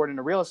fast forward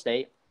into real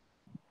estate,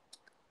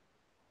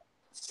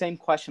 same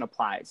question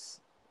applies.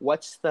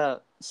 What's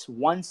the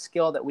one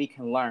skill that we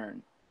can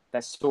learn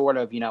that sort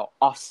of,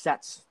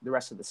 offsets the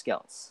rest of the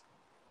skills?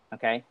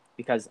 Okay?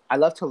 Because I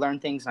love to learn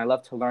things and I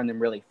love to learn them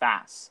really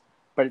fast.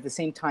 But at the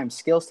same time,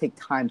 skills take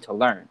time to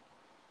learn.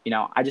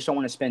 I just don't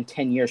want to spend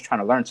 10 years trying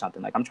to learn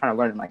something. Like I'm trying to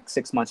learn in like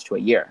 6 months to a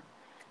year.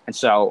 And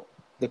so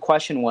the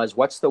question was,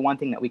 what's the one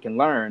thing that we can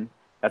learn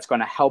that's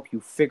going to help you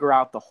figure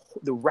out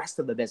the rest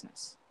of the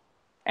business?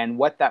 And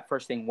what that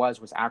first thing was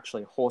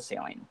actually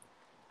wholesaling.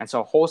 And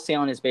so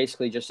wholesaling is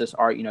basically just this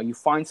art. You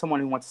find someone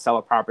who wants to sell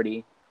a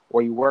property,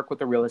 or you work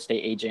with a real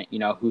estate agent,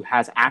 who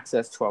has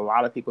access to a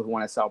lot of people who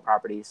want to sell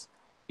properties.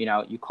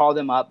 You call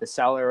them up, the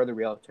seller or the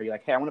realtor. You're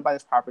like, hey, I want to buy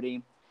this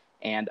property.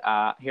 And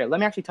here, let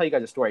me actually tell you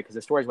guys a story because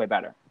the story is way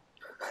better.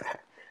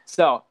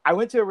 So I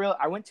went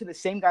to the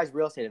same guy's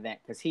real estate event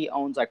because he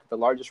owns like the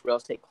largest real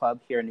estate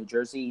club here in New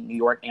Jersey, New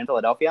York, and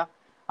Philadelphia.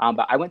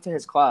 But I went to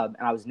his club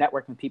and I was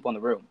networking with people in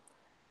the room.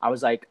 I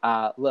was like,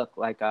 look,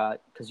 like,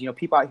 because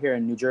people out here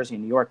in New Jersey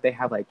and New York, they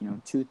have like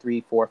 $200,000,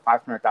 $300,000,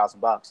 $400,000,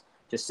 $500,000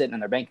 just sitting in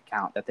their bank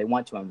account that they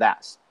want to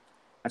invest.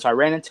 And so I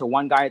ran into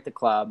one guy at the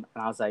club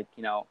and I was like,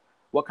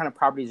 what kind of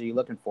properties are you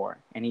looking for?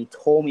 And he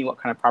told me what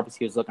kind of properties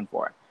he was looking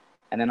for.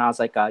 And then I was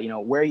like,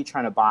 where are you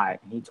trying to buy?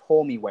 And he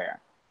told me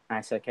where. And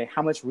I said, okay,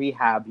 how much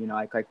rehab,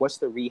 like what's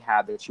the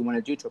rehab that you want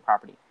to do to a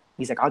property?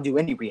 He's like, I'll do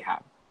any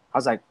rehab. I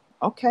was like,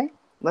 okay,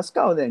 let's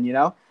go then,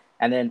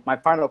 And then my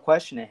final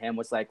question to him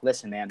was like,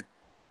 listen, man,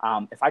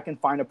 if I can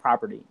find a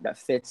property that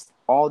fits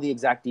all the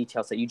exact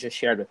details that you just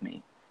shared with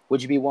me,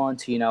 would you be willing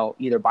to,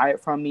 either buy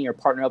it from me or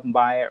partner up and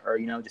buy it or,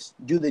 just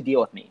do the deal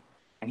with me?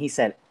 And he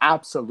said,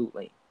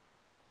 absolutely.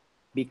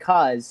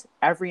 Because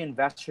every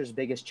investor's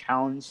biggest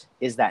challenge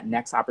is that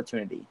next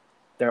opportunity.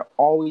 They're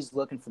always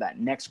looking for that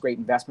next great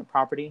investment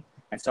property.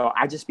 And so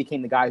I just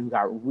became the guy who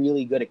got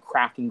really good at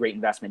crafting great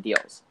investment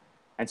deals.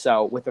 And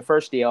so with the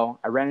first deal,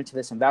 I ran into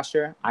this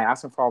investor. I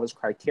asked him for all his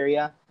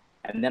criteria.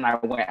 And then I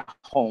went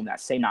home that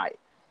same night.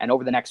 And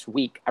over the next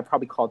week, I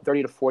probably called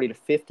 30 to 40 to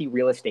 50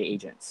 real estate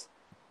agents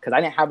because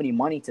I didn't have any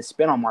money to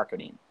spend on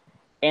marketing.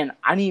 And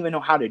I didn't even know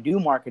how to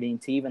do marketing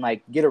to even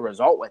like get a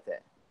result with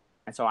it.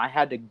 And so I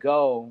had to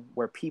go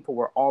where people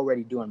were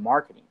already doing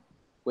marketing,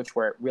 which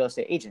were real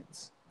estate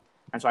agents.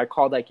 And so I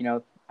called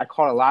I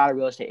called a lot of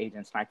real estate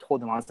agents and I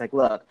told them, I was like,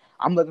 look,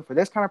 I'm looking for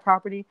this kind of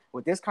property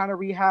with this kind of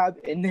rehab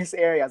in this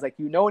area. I was like,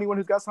 anyone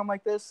who's got something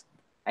like this?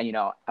 And,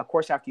 of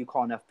course, after you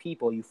call enough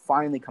people, you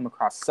finally come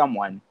across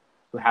someone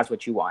who has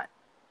what you want.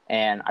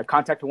 And I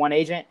contacted one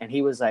agent and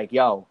he was like,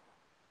 yo,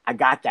 I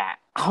got that.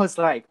 I was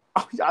like,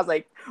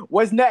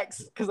 what's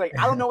next? Because like,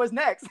 I don't know what's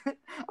next.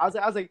 I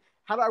was like,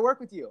 how do I work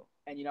with you?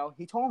 And,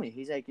 he told me,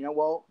 he's like,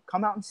 well,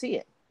 come out and see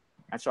it.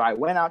 And so I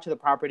went out to the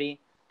property.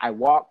 I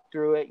walked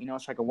through it,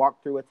 so I could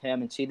walk through with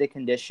him and see the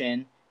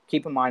condition.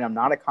 Keep in mind, I'm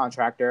not a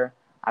contractor.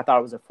 I thought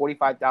it was a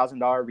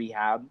 $45,000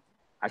 rehab.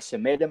 I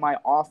submitted my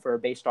offer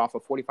based off a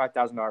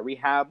 $45,000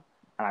 rehab,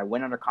 and I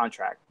went under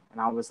contract.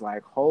 And I was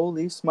like,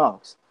 holy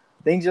smokes,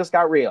 things just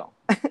got real.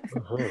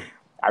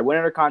 I went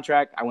under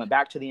contract. I went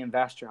back to the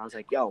investor. I was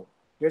like, yo,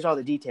 here's all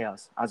the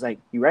details. I was like,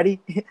 you ready?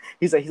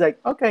 he's like,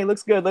 okay,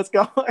 looks good. Let's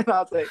go. And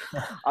I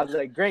was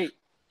like, great.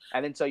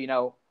 And then,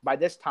 so, by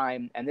this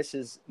time, and this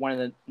is one of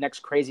the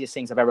next craziest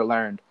things I've ever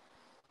learned,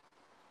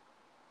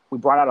 we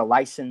brought out a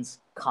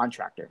licensed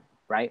contractor,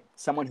 right?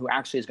 Someone who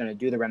actually is going to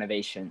do the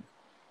renovation.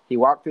 He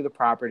walked through the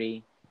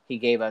property. He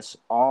gave us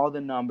all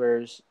the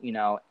numbers,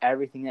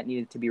 everything that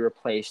needed to be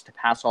replaced to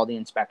pass all the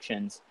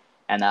inspections.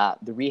 And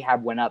the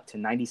rehab went up to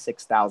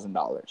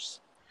 $96,000.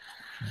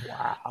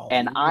 Wow.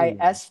 And I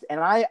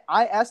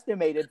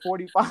estimated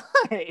 45.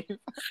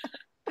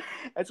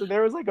 And so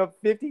there was like a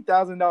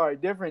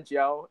 $50,000 difference,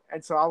 yo.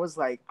 And so I was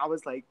like,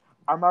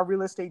 are my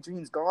real estate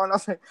dreams gone? I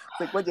was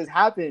like, what just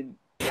happened?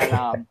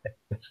 And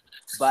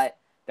but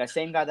that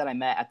same guy that I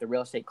met at the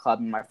real estate club,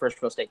 my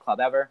first real estate club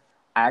ever,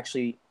 I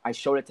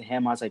showed it to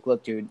him. I was like,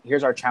 look, dude,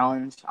 here's our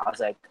challenge. I was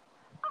like,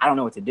 I don't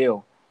know what to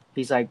do.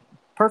 He's like,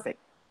 perfect.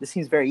 This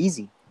seems very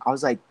easy. I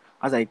was like,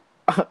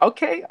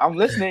 okay, I'm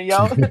listening,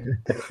 yo.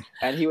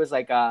 And he was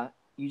like,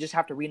 you just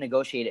have to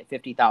renegotiate at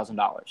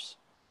 $50,000.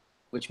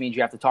 Which means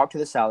you have to talk to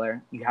the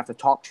seller, you have to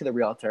talk to the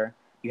realtor,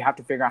 you have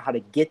to figure out how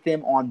to get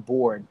them on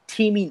board,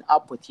 teaming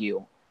up with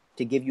you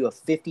to give you a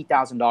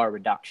 $50,000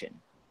 reduction.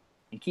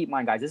 And keep in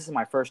mind, guys, this is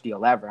my first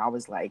deal ever. I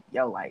was like,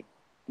 yo, like,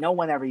 no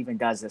one ever even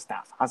does this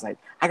stuff. I was like,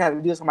 I got to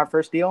do this on my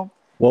first deal.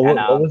 What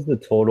was the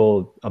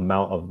total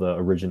amount of the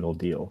original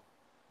deal?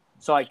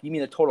 So, like, you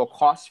mean the total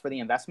cost for the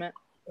investment?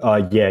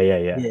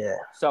 Yeah.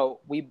 So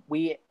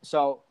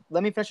so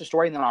let me finish the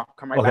story and then I'll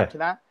come right back to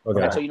that.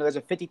 Okay. And so, there's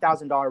a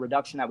 $50,000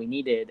 reduction that we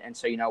needed. And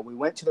so, we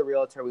went to the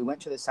realtor, we went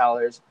to the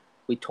sellers,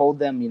 we told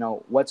them,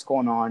 what's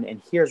going on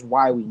and here's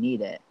why we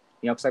need it.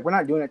 Because like we're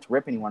not doing it to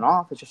rip anyone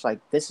off. It's just like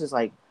this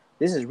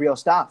is real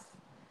stuff.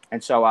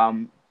 And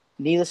so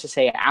needless to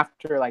say,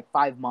 after like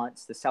 5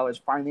 months, the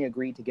sellers finally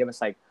agreed to give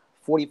us like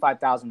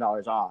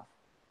 $45,000 off.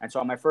 And so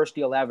on my first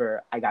deal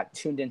ever, I got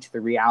tuned into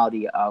the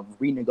reality of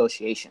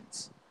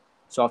renegotiations.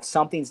 So if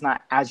something's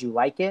not as you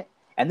like it,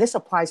 and this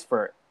applies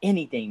for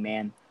anything,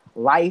 man,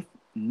 life,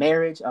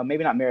 marriage,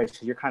 maybe not marriage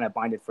because you're kind of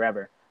binded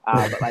forever.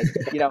 But like,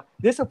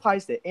 this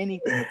applies to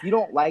anything. If you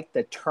don't like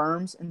the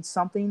terms in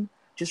something,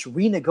 just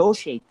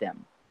renegotiate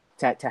them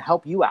to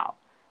help you out.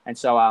 And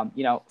so,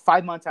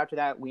 5 months after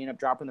that, we ended up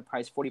dropping the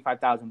price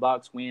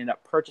 $45,000. We ended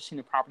up purchasing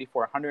the property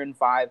for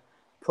 $105,000,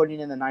 putting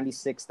in the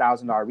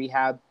 $96,000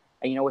 rehab.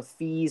 And, with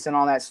fees and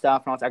all that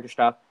stuff and all this extra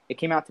stuff, it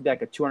came out to be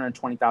like a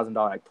 $220,000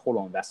 like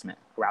total investment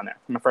around there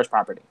from my first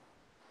property.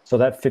 So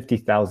that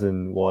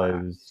 $50,000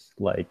 was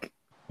like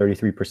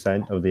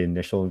 33% of the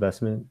initial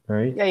investment,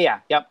 right? Yeah.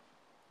 Yep.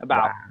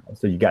 About. Wow.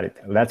 So you got it.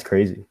 That's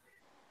crazy.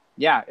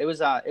 Yeah, it was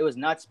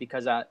nuts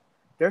because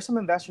there's some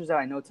investors that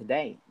I know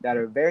today that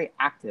are very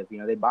active.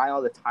 They buy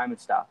all the time and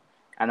stuff,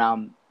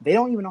 and they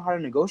don't even know how to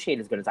negotiate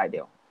as good as I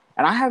do.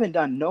 And I haven't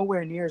done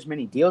nowhere near as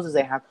many deals as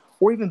they have,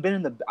 or even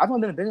I've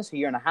only been in business a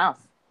year and a half.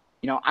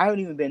 I haven't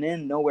even been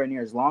in nowhere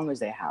near as long as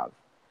they have.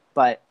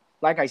 But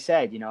like I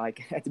said,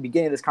 like at the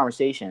beginning of this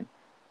conversation,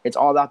 it's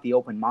all about the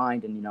open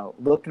mind and,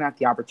 looking at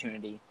the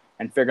opportunity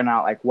and figuring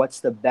out like what's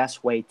the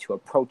best way to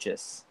approach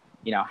this.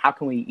 How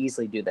can we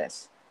easily do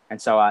this?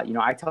 And so,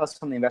 I tell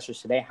some of the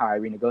investors today how I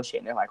renegotiate,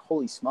 and they're like,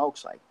 holy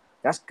smokes, like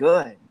that's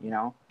good. And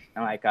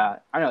like, I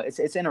don't know,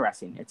 it's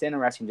interesting. It's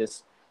interesting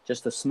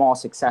just the small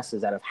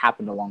successes that have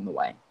happened along the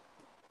way.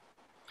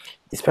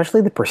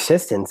 Especially the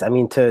persistence. I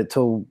mean,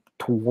 to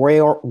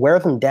wear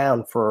them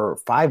down for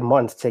 5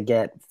 months to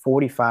get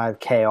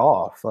 $45K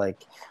off,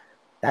 like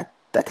that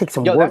takes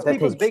some work. That's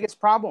people's biggest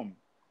problem.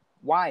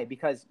 Why?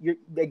 Because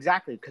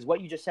because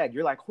what you just said,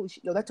 you're like, holy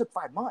shit, that took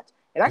 5 months.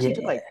 It actually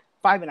took like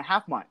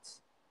 5.5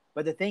 months.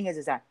 But the thing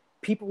is that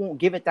people won't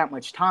give it that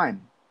much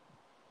time,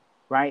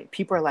 right?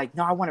 People are like,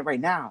 no, I want it right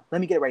now.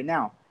 Let me get it right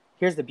now.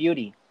 Here's the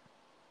beauty.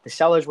 The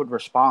sellers would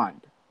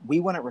respond. We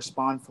wouldn't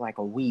respond for like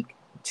a week,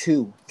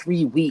 2,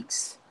 3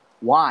 weeks.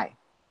 Why?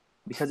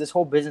 Because this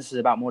whole business is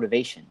about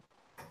motivation.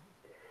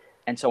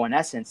 And so in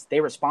essence, they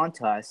respond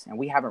to us and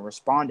we haven't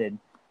responded.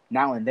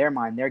 Now in their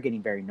mind, they're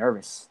getting very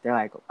nervous. They're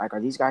like,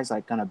 are these guys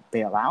like going to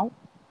bail out?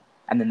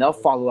 And then they'll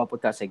follow up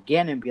with us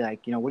again and be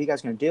like, what are you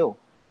guys going to do?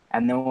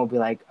 And then we'll be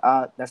like,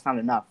 that's not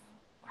enough.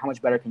 How much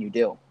better can you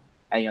do?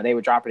 And, they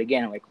would drop it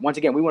again. And like, once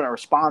again, we wouldn't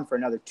respond for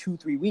another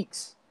 2-3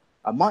 weeks,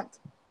 a month.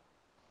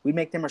 We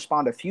make them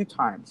respond a few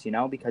times,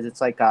 because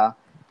it's like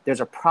there's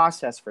a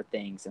process for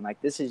things. And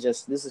like, this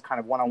is kind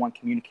of one-on-one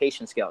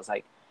communication skills.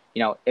 Like,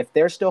 if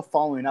they're still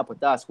following up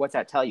with us, what's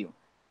that tell you?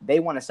 They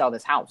want to sell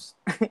this house.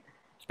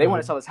 They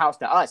want to sell this house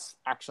to us,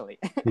 actually.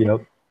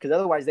 Yep. Because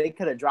otherwise they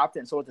could have dropped it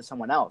and sold it to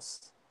someone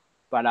else.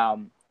 But,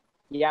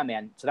 yeah,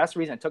 man. So that's the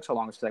reason it took so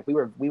long. It's like we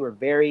were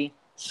very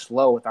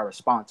slow with our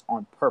response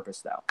on purpose,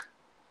 though.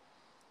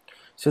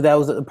 So that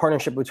was a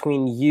partnership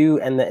between you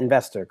and the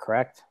investor,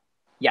 correct?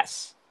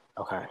 Yes.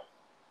 Okay.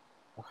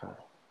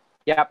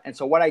 Yep. And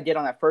so what I did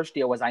on that first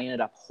deal was I ended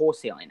up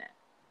wholesaling it,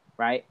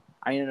 right?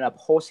 I ended up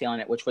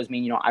wholesaling it, which was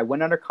mean, I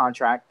went under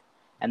contract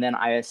and then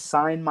I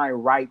assigned my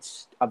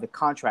rights of the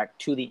contract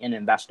to the end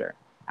investor,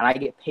 and I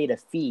get paid a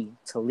fee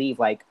to leave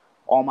like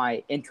all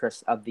my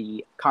interests of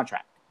the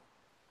contract.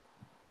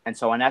 And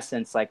so in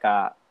essence, like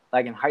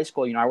in high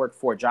school, I worked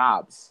 4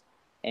 jobs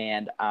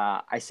and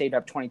I saved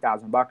up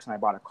 $20,000 and I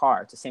bought a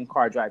car. It's the same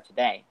car I drive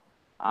today.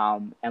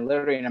 And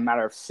literally in a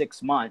matter of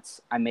 6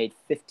 months, I made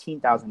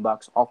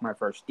 $15,000 off my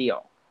first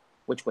deal,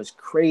 which was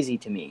crazy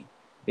to me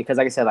because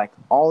like I said, like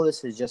all of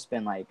this has just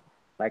been like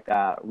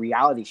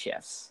reality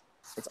shifts.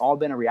 It's all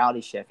been a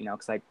reality shift,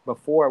 because like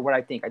before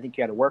I think you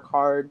had to work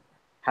hard,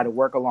 had to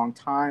work a long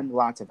time,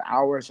 lots of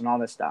hours and all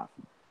this stuff.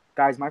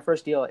 Guys, my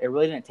first deal, it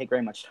really didn't take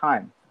very much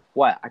time.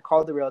 I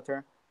called the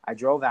realtor, I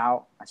drove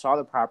out, I saw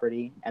the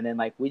property, and then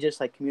like we just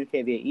like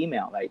communicated via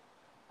email, like,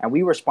 and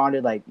we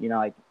responded like,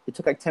 like it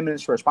took like 10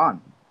 minutes to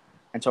respond.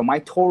 And so my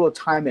total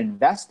time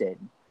invested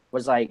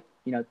was like,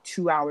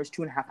 2 hours,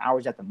 2.5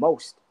 hours at the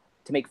most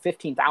to make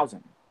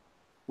 15,000,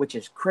 which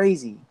is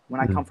crazy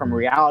when I come from a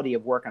reality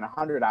of working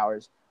 100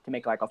 hours to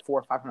make like a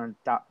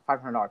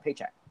 $500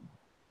 paycheck.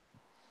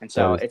 And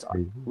so it's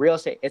crazy. Real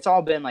estate. It's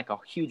all been like a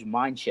huge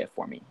mind shift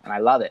for me, and I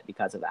love it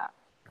because of that.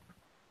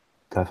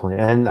 Definitely.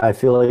 And I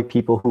feel like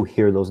people who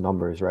hear those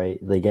numbers, right,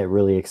 they get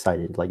really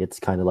excited. Like it's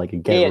kind of like a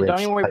get rich.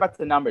 Don't even worry about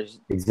the numbers.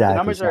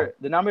 Exactly.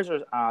 The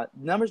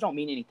numbers don't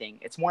mean anything.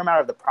 It's more a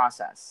matter of the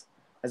process.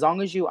 As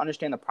long as you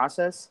understand the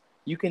process,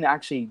 you can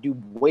actually do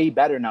way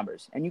better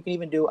numbers, and you can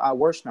even do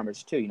worse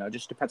numbers too. It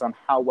just depends on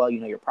how well you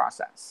know your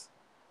process.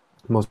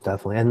 Most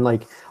definitely. And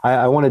like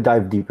I want to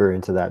dive deeper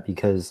into that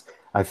because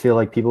I feel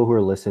like people who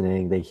are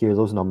listening, they hear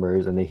those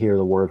numbers and they hear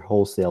the word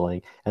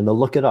wholesaling and they'll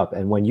look it up.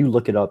 And when you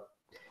look it up,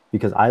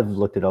 because I've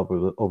looked it up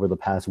over the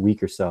past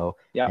week or so,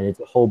 Yeah. and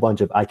it's a whole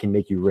bunch of I can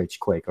make you rich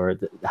quick, or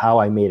how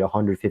I made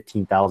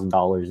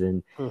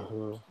 $115,000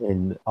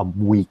 in a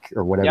week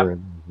or whatever, Yep.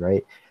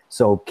 right?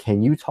 So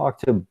can you talk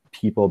to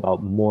people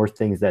about more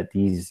things that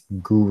these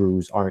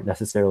gurus aren't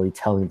necessarily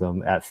telling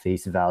them at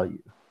face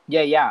value?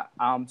 Yeah.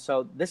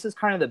 So this is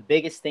kind of the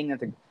biggest thing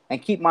and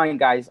keep in mind,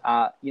 guys,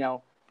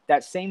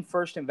 that same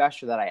first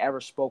investor that I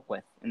ever spoke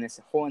with in this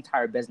whole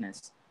entire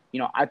business,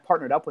 I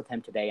partnered up with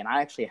him today, and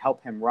I actually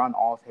help him run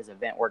all of his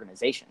event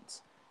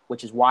organizations,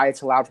 which is why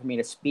it's allowed for me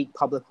to speak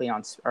publicly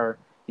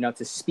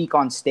to speak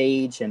on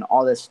stage and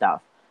all this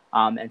stuff.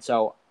 And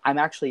so I'm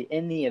actually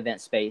in the event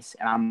space,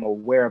 and I'm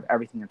aware of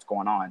everything that's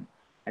going on.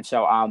 And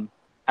so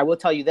I will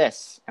tell you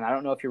this, and I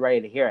don't know if you're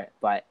ready to hear it,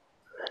 but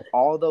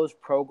all those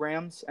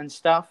programs and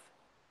stuff,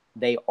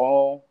 they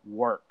all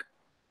work.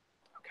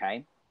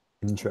 Okay.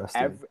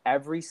 Interesting.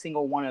 Every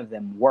single one of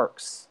them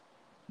works.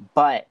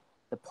 But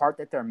the part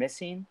that they're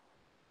missing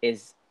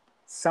is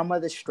some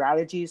of the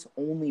strategies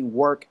only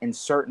work in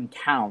certain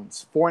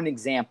towns. For an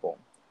example,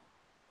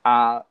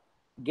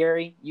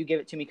 Gary, you give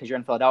it to me because you're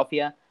in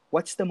Philadelphia.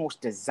 What's the most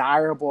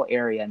desirable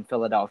area in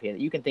Philadelphia that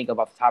you can think of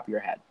off the top of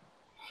your head?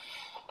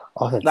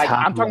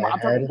 I'm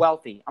talking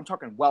wealthy. I'm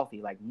talking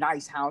wealthy, like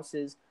nice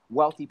houses,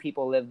 wealthy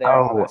people live there,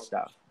 and all that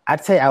stuff.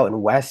 I'd say out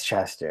in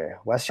Westchester.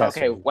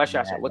 Okay,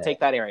 Westchester. We'll take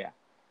that area.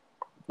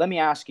 Let me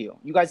ask you,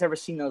 you guys ever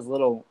seen those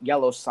little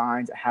yellow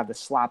signs that have the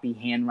sloppy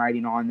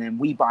handwriting on them?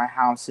 We buy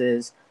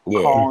houses,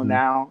 call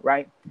now,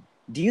 right?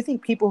 Do you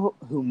think people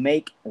who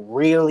make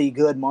really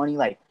good money,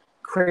 like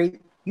crazy,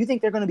 you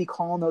think they're going to be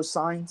calling those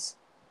signs?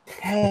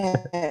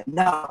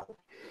 No.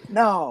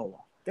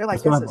 They're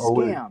like, that's a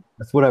scam.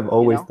 That's what I've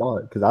always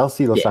thought, because I'll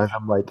see those signs.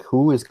 I'm like,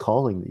 who is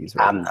calling these?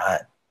 Right I'm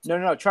not.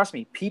 No. Trust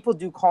me. People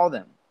do call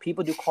them.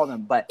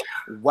 But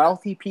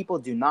wealthy people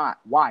do not.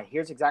 Why?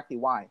 Here's exactly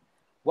why.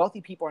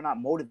 Wealthy people are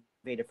not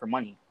motivated for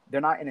money.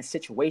 They're not in a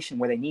situation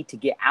where they need to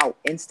get out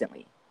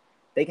instantly.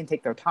 They can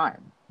take their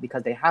time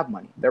because they have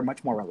money. They're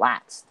much more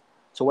relaxed.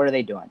 So what are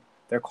they doing?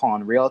 They're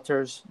calling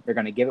realtors. They're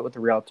going to give it with the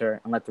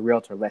realtor and let the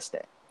realtor list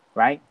it,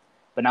 right?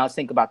 But now let's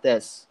think about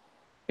this.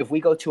 If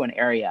we go to an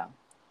area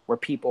where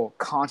people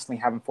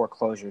constantly having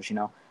foreclosures,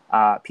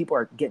 people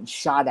are getting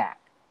shot at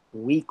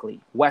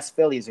weekly. West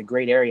Philly is a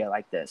great area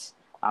like this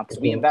because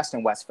we invest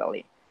in West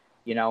Philly.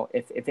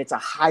 If it's a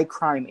high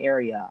crime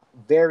area,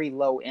 very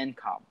low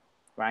income,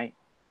 right?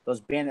 Those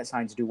bandit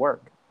signs do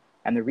work.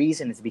 And the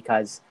reason is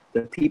because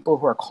the people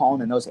who are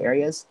calling in those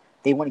areas,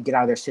 they want to get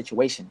out of their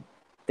situation.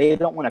 They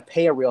don't want to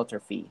pay a realtor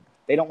fee.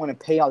 They don't want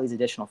to pay all these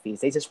additional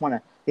fees. They just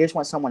want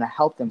someone to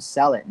help them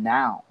sell it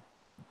now.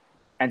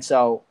 And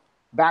so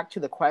back to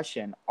the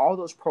question, all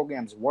those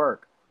programs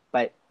work,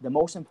 but the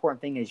most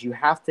important thing is you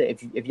have to,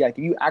 if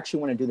you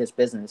actually want to do this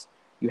business,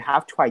 you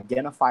have to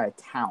identify a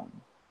town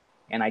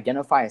and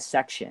identify a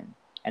section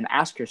and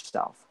ask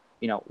yourself,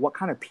 what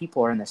kind of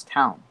people are in this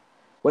town?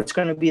 What's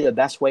going to be the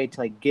best way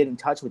to get in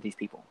touch with these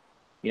people,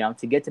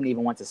 to get them to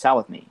even want to sell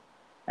with me?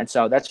 And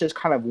so that's just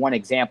kind of one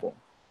example.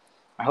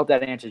 I hope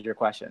that answers your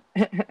question.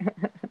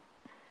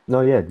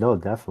 No,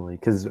 definitely.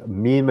 Because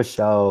me and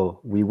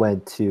Michelle, we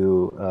went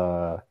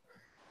to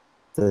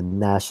the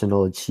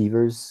National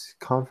Achievers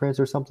Conference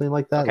or something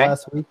like that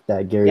last week.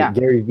 That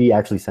Gary V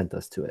actually sent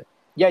us to it.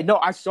 Yeah, no,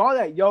 I saw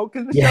that, yo,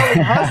 because Michelle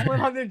was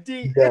hustling on the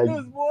D. Yeah, it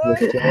was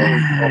what?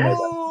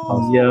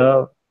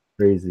 Yeah,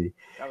 crazy.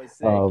 That was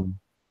sick.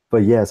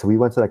 But yeah, so we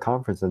went to that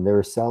conference and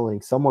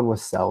someone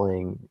was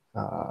selling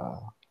a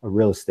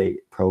real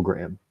estate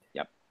program.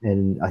 Yep.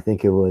 And I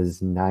think it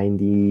was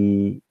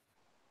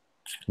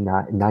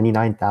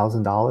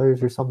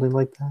 $99,000 or something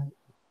like that.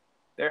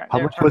 How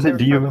much was it?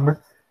 Do you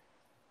remember?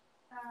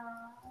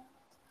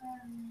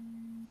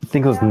 I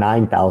think it was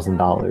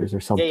 $9,000 or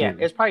something. Yeah,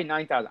 it's probably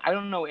 $9,000. I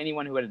don't know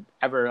anyone who would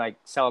ever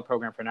sell a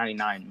program for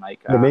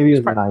 $99,000. Maybe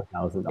it was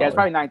 $9,000. Yeah, it's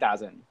probably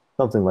 $9,000.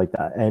 Something like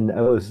that. And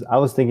I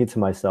was thinking to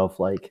myself,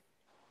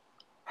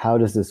 how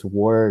does this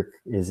work?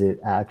 Is it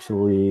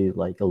actually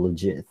a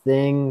legit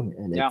thing?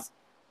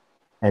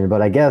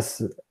 But I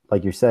guess,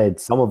 like you said,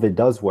 some of it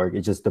does work.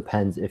 It just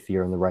depends if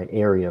you're in the right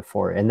area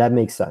for it, and that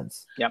makes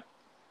sense. Yep.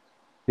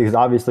 Because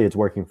obviously it's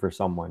working for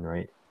someone,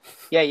 right?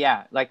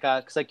 Yeah.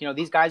 Because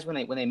these guys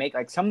when they make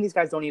some of these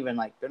guys don't even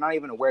they're not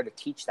even aware to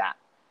teach that.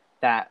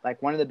 That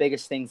one of the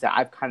biggest things that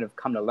I've kind of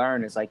come to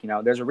learn is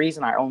there's a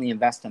reason I only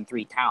invest in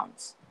 3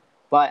 towns,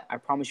 but I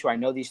promise you I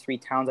know these 3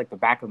 towns like the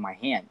back of my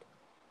hand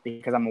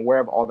because I'm aware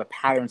of all the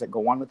patterns that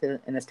go on with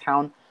it in this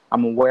town.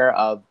 I'm aware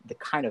of the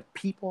kind of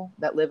people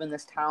that live in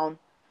this town,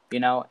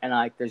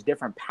 and there's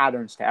different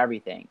patterns to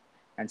everything.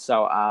 And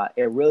so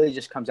it really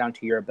just comes down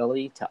to your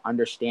ability to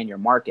understand your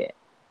market.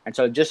 And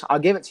so I'll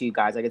give it to you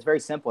guys. It's very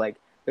simple.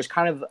 There's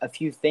kind of a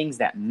few things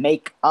that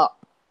make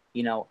up,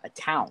 a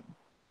town.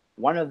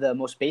 one of the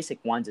most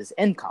basic ones is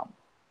income.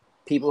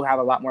 People who have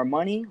a lot more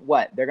money,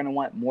 they're going to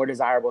want more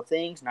desirable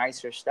things,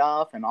 nicer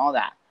stuff and all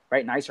that,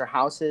 right? Nicer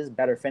houses,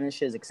 better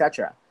finishes,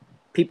 etc.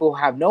 People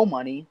who have no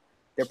money,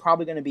 they're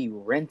probably going to be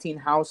renting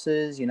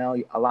houses,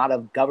 a lot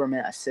of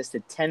government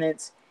assisted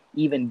tenants,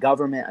 even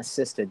government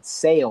assisted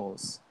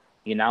sales.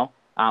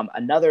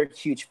 Another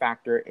huge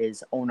factor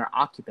is owner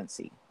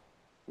occupancy.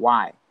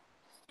 Why?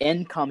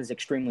 Income is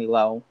extremely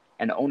low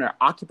and owner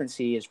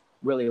occupancy is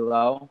really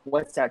low.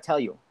 What's that tell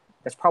you?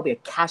 That's probably a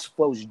cash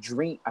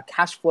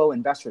flow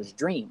investor's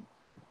dream,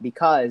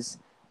 because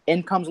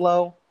income's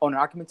low, owner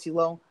occupancy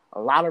low, a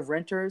lot of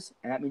renters,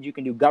 and that means you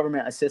can do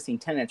government assisting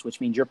tenants,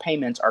 which means your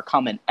payments are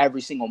coming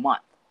every single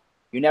month.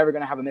 You're never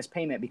going to have a missed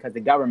payment because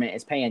the government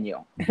is paying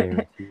you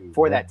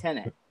for that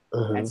tenant.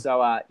 And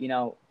so,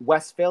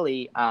 West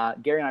Philly,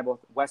 Gary and I both,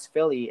 West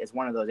Philly is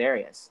one of those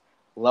areas.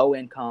 Low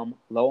income,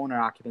 low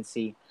owner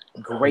occupancy,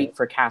 great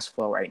for cash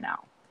flow right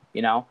now.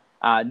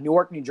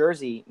 Newark, New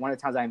Jersey, one of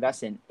the towns I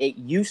invest in, it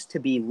used to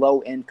be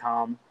low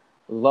income,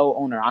 low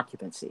owner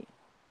occupancy.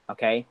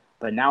 Okay.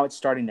 But now it's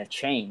starting to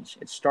change.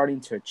 It's starting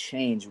to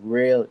change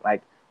really,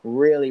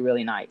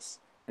 really nice.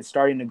 It's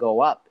starting to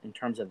go up in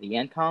terms of the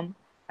income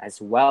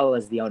as well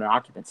as the owner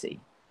occupancy.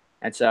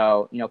 And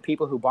so,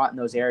 people who bought in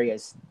those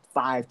areas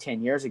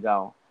 5-10 years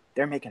ago,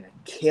 they're making a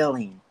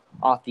killing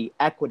off the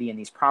equity in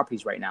these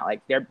properties right now.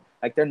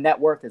 Their net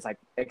worth is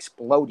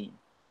exploding.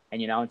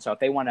 And so if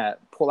they want to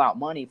pull out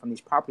money from these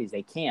properties,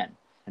 they can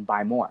and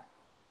buy more.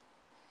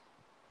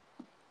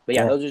 But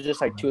those are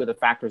just two of the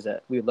factors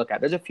that we would look at.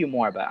 There's a few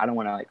more, but I don't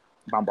want to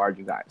bombard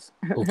you guys.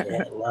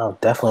 Yeah, no,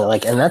 definitely.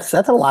 And that's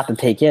a lot to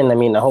take in. I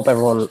mean, I hope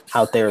everyone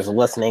out there is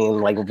listening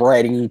and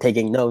writing,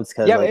 taking notes.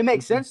 But it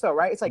makes sense though,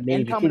 right? It's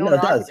income and owner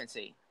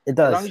occupancy. It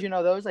does. As long as you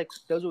know those,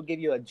 those will give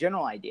you a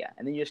general idea,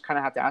 and then you just kind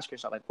of have to ask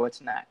yourself, what's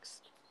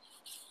next?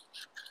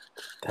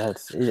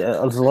 As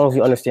long as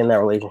you understand that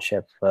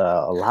relationship,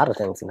 a lot of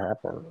things can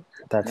happen.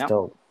 That's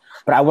dope.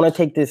 But I want to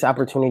take this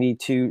opportunity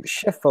to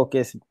shift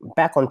focus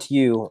back onto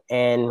you,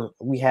 and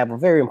we have a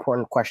very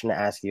important question to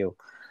ask you.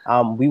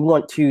 We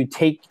want to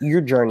take your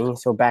journey,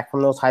 so back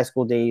from those high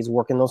school days,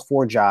 working those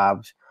 4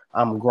 jobs,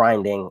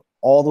 grinding,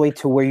 all the way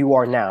to where you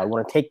are now. We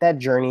want to take that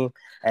journey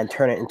and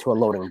turn it into a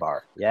loading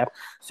bar. Yeah.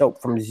 So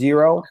from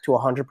 0 to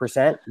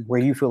 100%,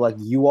 where you feel like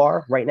you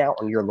are right now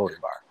on your loading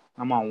bar.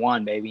 I'm on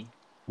 1, baby.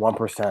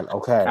 1%.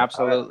 Okay.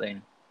 Absolutely.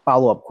 Right.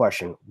 Follow-up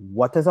question.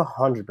 What does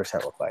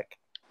 100% look like?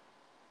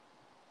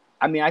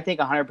 I mean, I think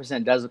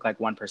 100% does look like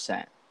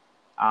 1%.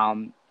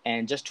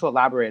 And just to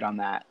elaborate on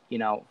that,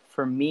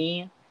 for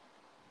me,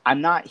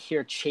 I'm not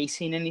here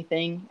chasing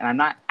anything and I'm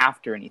not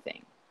after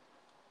anything.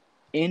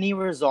 Any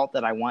result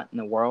that I want in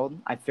the world,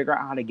 I figure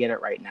out how to get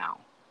it right now.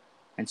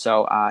 And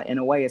so in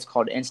a way, it's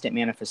called instant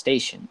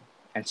manifestation.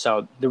 And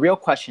so the real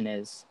question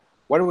is,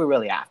 what are we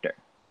really after?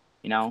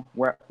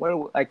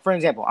 For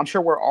example, I'm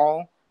sure we're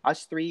all,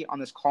 us 3 on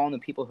this call and the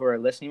people who are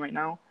listening right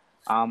now,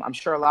 I'm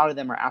sure a lot of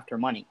them are after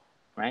money,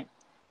 right?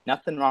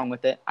 Nothing wrong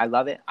with it. I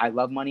love it. I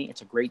love money.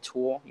 It's a great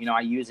tool.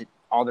 I use it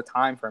all the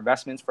time for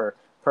investments, for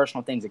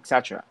personal things,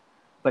 etc.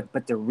 But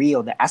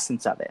the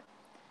essence of it,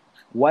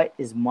 what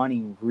is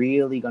money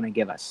really going to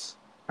give us,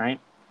 right?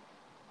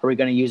 Are we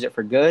going to use it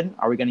for good?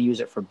 Are we going to use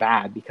it for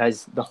bad?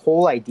 Because the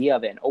whole idea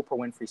of it, and Oprah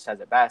Winfrey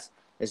says it best,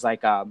 is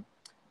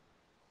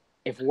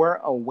if we're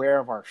aware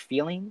of our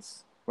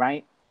feelings,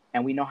 right,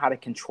 and we know how to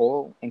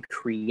control and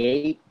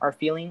create our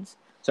feelings.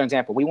 So, for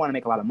example, we want to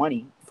make a lot of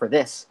money for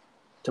this,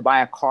 to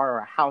buy a car or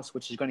a house,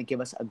 which is going to give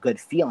us a good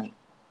feeling.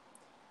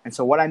 And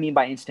so what I mean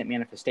by instant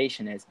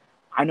manifestation is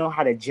I know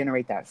how to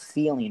generate that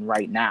feeling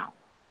right now,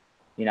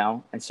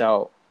 And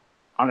so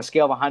on a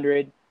scale of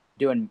 100,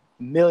 doing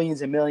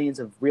millions and millions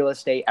of real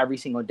estate every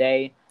single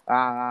day,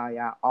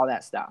 all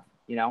that stuff,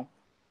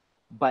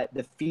 But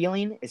the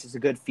feeling is just a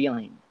good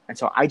feeling. And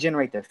so I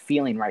generate the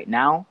feeling right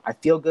now. I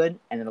feel good,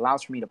 and it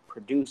allows for me to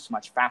produce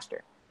much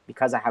faster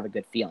because I have a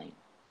good feeling.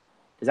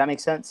 Does that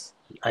make sense?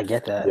 I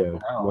get that. Yeah,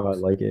 no, I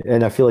like it.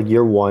 And I feel like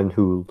you're one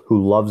who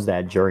loves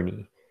that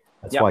journey.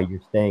 That's why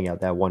you're staying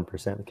at that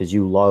 1%, because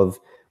you love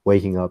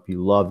waking up,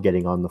 you love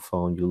getting on the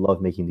phone, you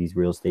love making these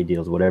real estate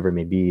deals, whatever it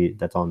may be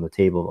that's on the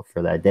table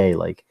for that day.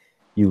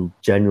 You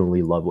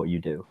genuinely love what you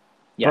do.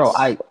 Yes.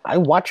 Bro, I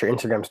watch your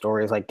Instagram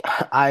stories.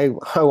 I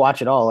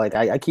watch it all.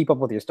 I keep up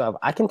with your stuff.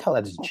 I can tell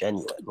that's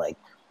genuine.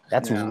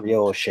 That's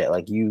real shit.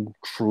 You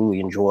truly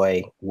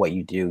enjoy what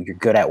you do. You're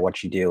good at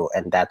what you do.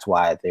 And that's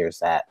why there's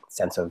that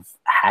sense of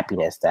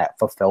happiness, that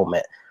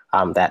fulfillment,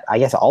 that I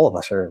guess all of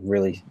us are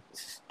really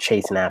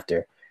chasing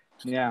after.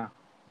 Yeah,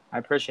 I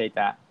appreciate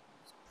that.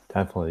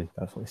 Definitely.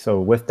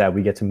 So with that,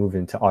 we get to move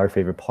into our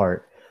favorite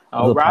part.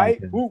 All right.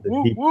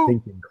 The deep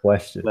thinking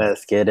question.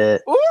 Let's get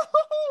it.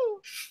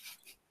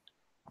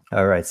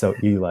 All right. So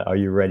Eli, are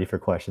you ready for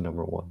question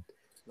number 1?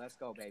 Let's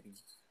go, baby.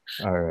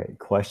 All right.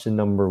 Question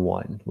number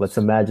 1. Let's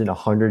imagine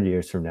 100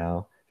 years from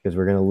now, because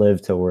we're going to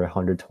live till we're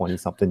 120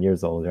 something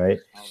years old, right?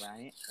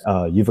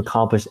 All right. You've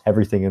accomplished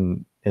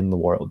everything in the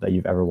world that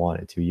you've ever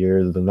wanted to.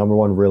 You're the number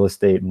 1 real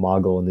estate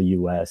mogul in the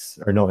US,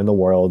 or no, in the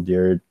world.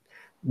 You're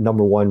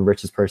number one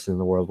richest person in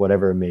the world,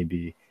 whatever it may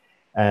be,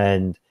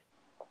 and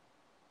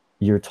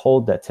you're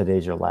told that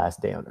today's your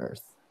last day on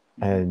earth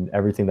and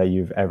everything that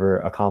you've ever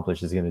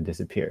accomplished is going to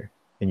disappear,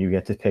 and you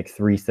get to pick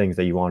 3 things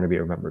that you want to be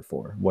remembered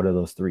for. What are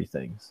those 3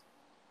 things?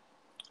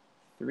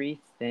 3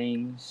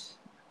 things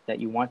that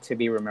you want to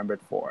be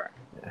remembered for.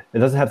 Yeah. It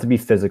doesn't have to be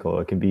physical.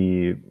 It can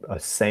be a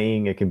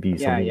saying. It can be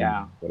something,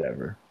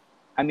 whatever.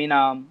 I mean,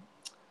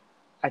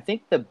 I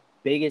think the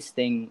biggest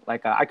thing,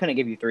 like, I couldn't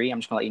give you 3. I'm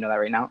just gonna let you know that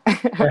right now.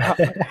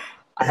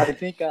 I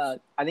think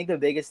the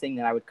biggest thing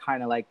that I would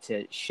kind of like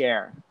to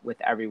share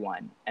with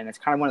everyone, and it's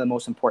kind of one of the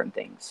most important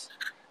things,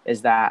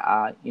 is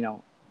that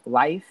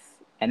life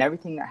and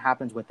everything that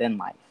happens within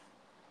life,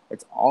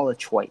 it's all a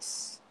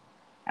choice,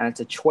 and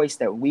it's a choice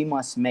that we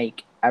must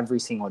make every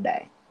single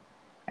day.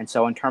 And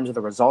so, in terms of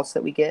the results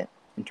that we get,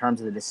 in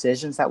terms of the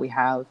decisions that we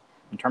have,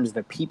 in terms of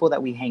the people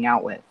that we hang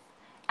out with,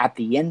 at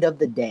the end of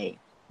the day,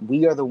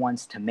 we are the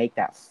ones to make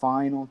that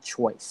final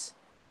choice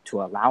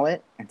to allow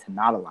it and to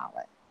not allow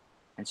it.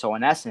 And so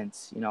in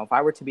essence, if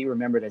I were to be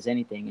remembered as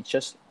anything, it's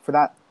just for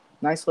that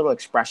nice little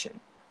expression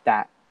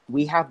that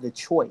we have the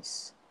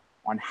choice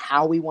on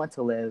how we want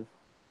to live,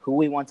 who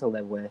we want to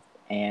live with,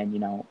 and,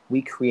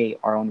 we create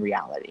our own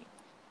reality.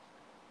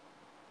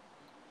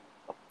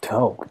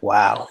 Oh,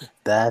 wow.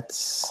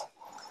 That's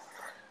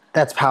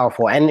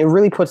powerful. And it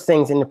really puts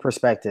things into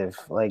perspective.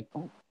 Like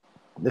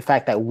the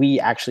fact that we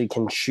actually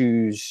can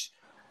choose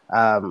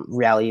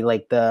reality,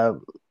 like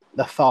the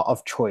thought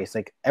of choice,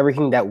 like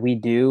everything that we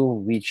do,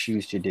 we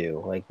choose to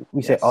do. Like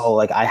we say, oh,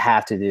 like I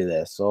have to do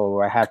this,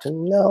 or I have to.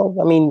 No,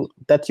 I mean,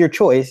 that's your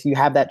choice. You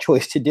have that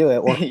choice to do it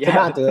or to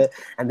not do it.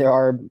 And there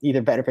are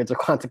either benefits or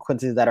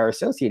consequences that are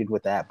associated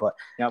with that. But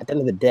at the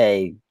end of the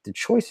day, the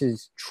choice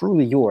is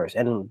truly yours.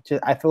 And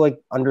I feel like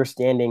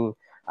understanding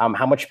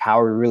how much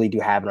power we really do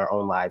have in our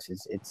own lives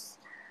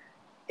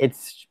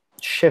it's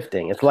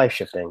shifting. It's life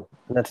shifting.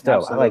 And that's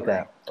dope. Absolutely. I like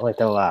that. I like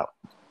that a lot.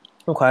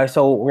 Okay,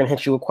 so we're going to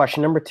hit you with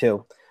question number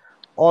 2.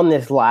 On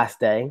this last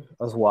day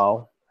as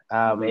well.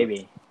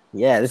 Maybe.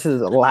 Yeah, this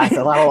is a lot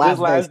of last this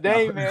last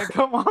day, man.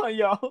 Come on,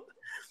 yo.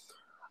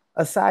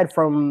 Aside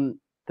from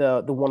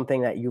the one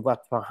thing that you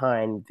left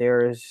behind,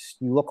 you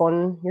look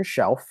on your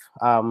shelf.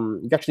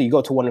 You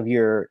go to one of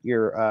your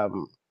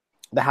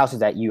the houses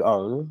that you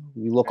own.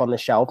 You look on the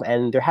shelf,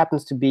 and there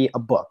happens to be a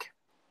book.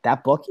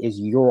 That book is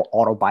your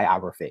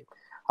autobiography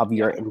of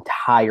your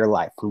entire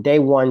life, from day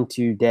 1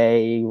 to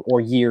day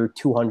or year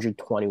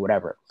 220,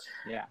 whatever.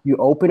 Yeah. You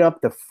open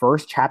up the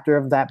first chapter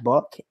of that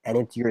book, and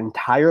it's your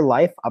entire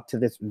life up to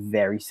this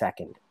very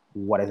second.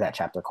 What is that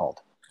chapter called?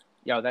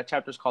 Yo, that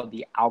chapter's called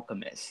The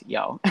Alchemist.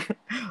 Yo,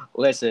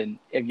 listen,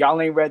 if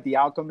y'all ain't read The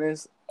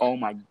Alchemist, oh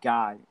my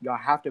God, y'all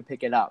have to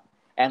pick it up.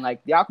 And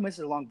like, The Alchemist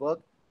is a long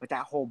book, but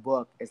that whole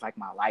book is like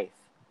my life,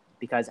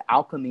 because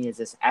alchemy is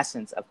this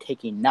essence of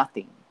taking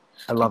nothing.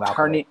 I love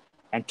alchemy.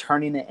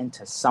 Turning it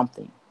into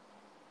something,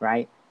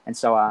 right? And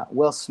so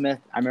Will Smith,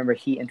 I remember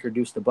he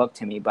introduced the book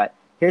to me, but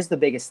here's the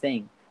biggest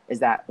thing, is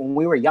that when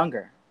we were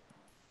younger,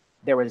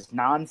 there was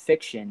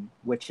nonfiction,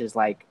 which is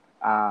like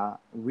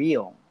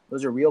real.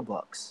 Those are real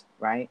books,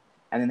 right?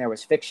 And then there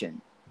was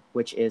fiction,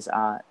 which is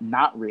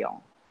not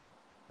real.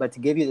 But to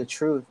give you the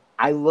truth,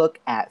 I look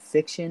at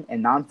fiction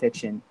and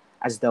nonfiction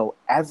as though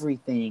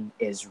everything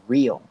is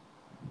real.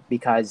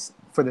 Because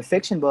for the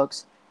fiction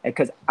books,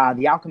 because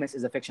The Alchemist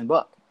is a fiction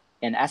book,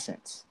 in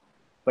essence.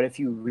 But if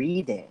you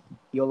read it,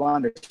 you'll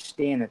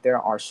understand that there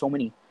are so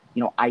many,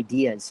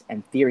 ideas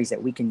and theories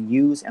that we can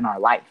use in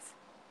our life.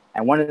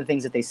 And one of the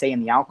things that they say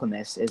in The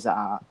Alchemist is,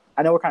 I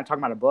know we're kind of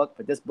talking about a book,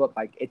 but this book,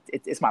 like,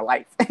 it's my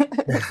life.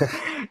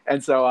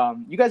 And so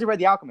you guys have read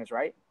The Alchemist,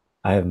 right?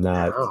 I have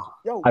not.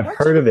 Yo, I've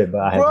heard of it,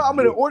 but I'm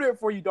going to order it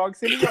for you, dog.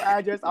 Send me your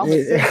address. I'm going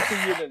to send it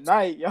to you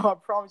tonight. Yo, I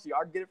promise you,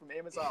 I'll get it from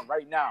Amazon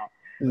right now.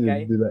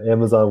 Okay? Do the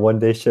Amazon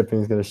one-day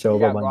shipping is going to show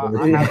up on my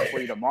door. I'll have it for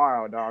you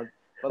tomorrow, dog.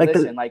 But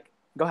listen,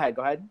 go ahead.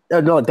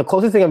 No, the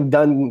closest thing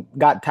I've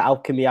got to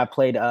alchemy, I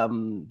played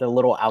the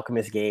little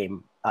Alchemist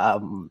game. I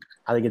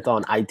think it's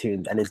on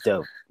iTunes, and it's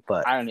dope.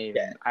 But I didn't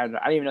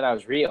even know that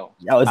was real.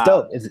 Oh, it's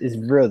dope. It's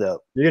real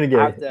dope. You're gonna get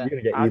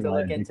I have to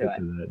look into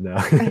it. Now.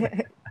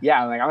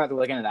 Yeah, I'm gonna have to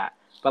look into that.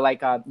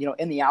 But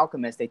in The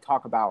Alchemist, they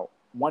talk about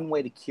one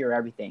way to cure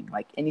everything,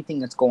 like anything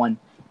that's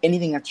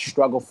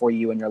struggle for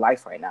you in your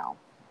life right now.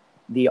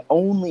 The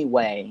only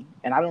way,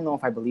 and I don't know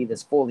if I believe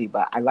this fully,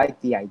 but I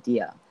like the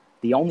idea.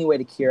 The only way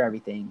to cure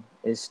everything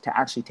is to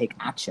actually take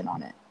action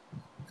on it.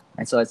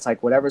 And so it's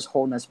like whatever's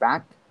holding us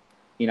back,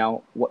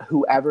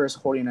 whoever is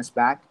holding us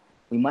back,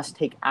 we must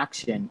take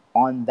action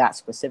on that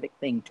specific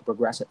thing to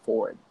progress it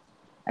forward.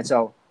 And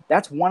so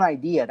that's one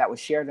idea that was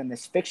shared in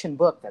this fiction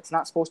book that's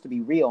not supposed to be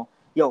real.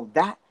 Yo,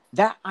 that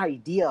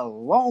idea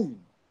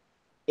alone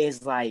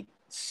is like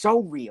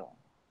so real,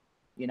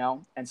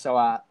 And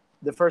so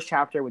the first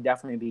chapter would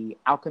definitely be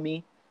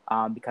alchemy,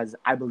 because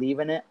I believe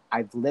in it,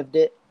 I've lived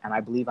it, and I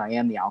believe I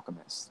am the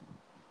alchemist.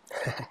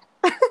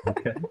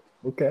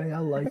 Okay, I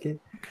like it.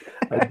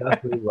 I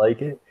definitely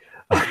like it.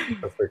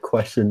 For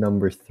question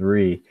number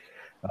 3,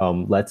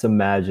 let's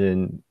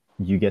imagine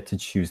you get to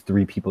choose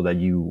 3 people that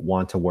you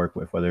want to work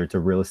with, whether it's a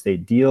real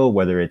estate deal,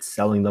 whether it's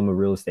selling them a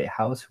real estate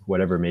house,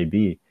 whatever it may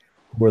be.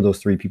 Who are those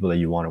 3 people that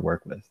you want to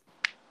work with?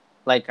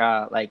 Like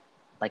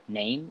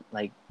name?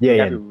 Like, Yeah,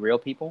 gotta be real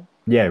people?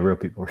 Yeah, real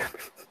people.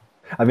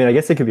 I mean, I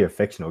guess it could be a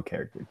fictional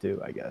character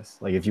too, I guess.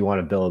 Like if you want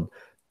to build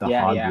the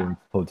Hogwarts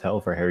hotel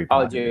for Harry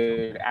Potter. Oh,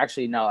 dude.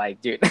 Actually, no,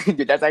 like, dude,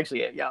 that's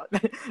actually it, yo.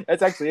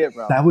 That's actually it,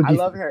 bro. That would be I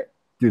love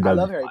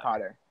Harry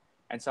Potter.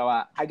 And so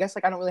I guess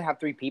like I don't really have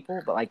 3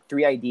 people, but like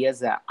 3 ideas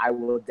that I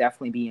will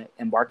definitely be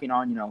embarking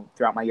on,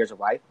 throughout my years of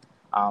life.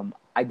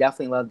 I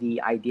definitely love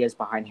the ideas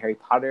behind Harry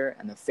Potter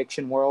and the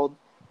fiction world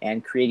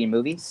and creating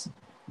movies.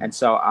 And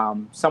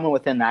so someone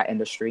within that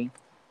industry.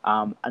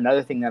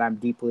 Another thing that I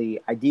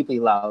deeply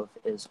love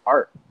is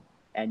art.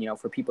 And,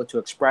 for people to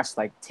express,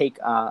 like,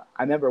 I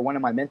remember one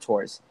of my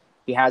mentors,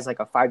 he has like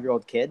a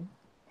 5-year-old kid,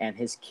 and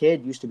his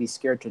kid used to be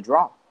scared to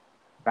draw,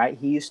 right?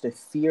 He used to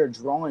fear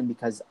drawing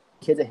because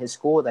kids at his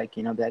school, like,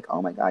 be like,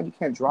 oh my God, you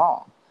can't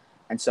draw.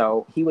 And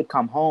so he would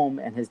come home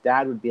and his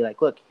dad would be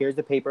like, look, here's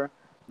the paper,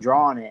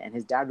 draw on it. And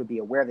his dad would be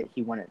aware that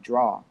he wouldn't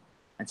draw.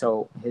 And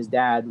so his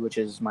dad, which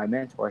is my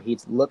mentor,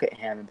 he'd look at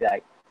him and be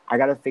like, I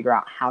got to figure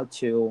out how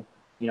to,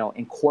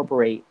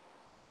 incorporate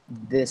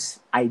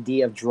this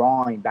idea of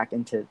drawing back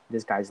into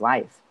this guy's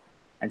life.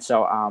 And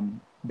so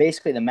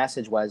basically the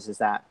message is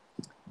that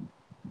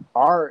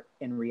art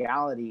in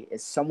reality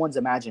is someone's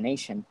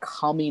imagination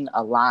coming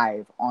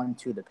alive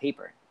onto the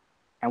paper,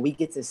 and we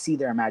get to see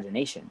their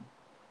imagination.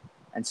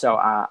 And so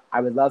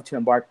I would love to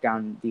embark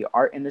down the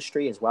art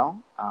industry as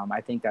well. I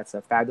think that's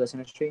a fabulous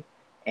industry.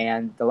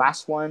 And the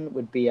last one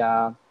would be,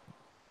 I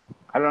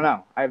don't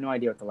know. I have no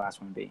idea what the last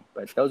one would be,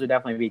 but those would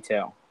definitely be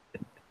 2.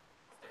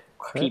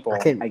 People,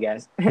 I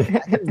guess.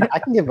 I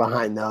can get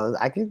behind those.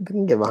 I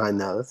can get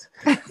behind those.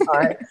 All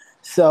right.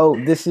 So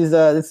this is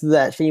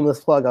that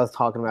shameless plug I was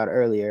talking about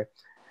earlier.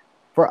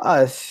 For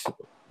us,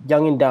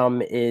 young and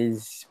dumb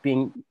is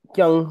being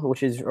young,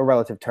 which is a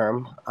relative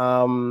term.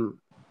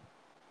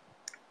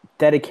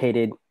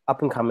 Dedicated,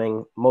 up and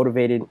coming,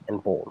 motivated,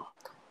 and bold.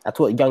 That's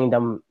what young and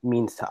dumb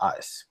means to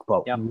us.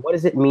 But What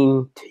does it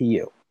mean to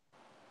you?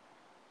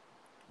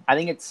 I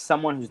think it's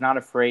someone who's not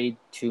afraid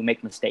to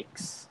make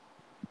mistakes.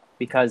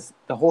 Because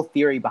the whole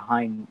theory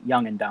behind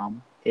young and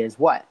dumb is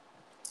what?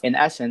 In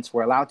essence,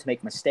 we're allowed to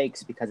make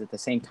mistakes because at the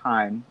same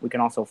time, we can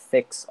also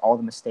fix all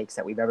the mistakes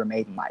that we've ever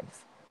made in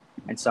life.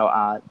 And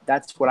so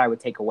that's what I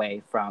would take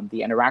away from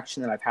the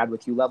interaction that I've had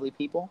with you lovely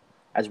people,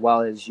 as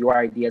well as your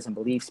ideas and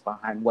beliefs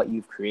behind what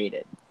you've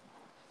created.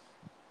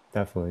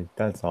 Definitely.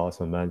 That's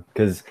awesome, man.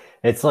 Because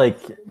it's like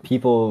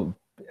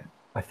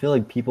I feel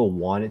like people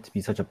want it to be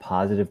such a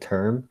positive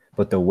term,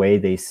 but the way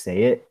they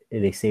say it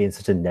in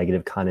such a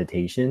negative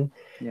connotation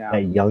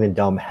that young and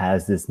dumb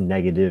has this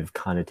negative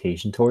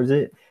connotation towards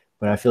it.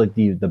 But I feel like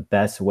the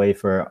best way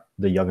for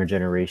the younger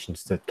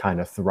generations to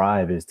kind of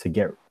thrive is to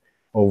get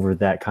over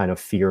that kind of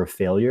fear of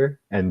failure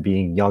and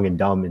being young and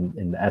dumb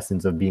in the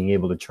essence of being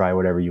able to try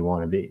whatever you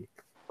want to be.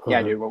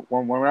 Yeah, dude.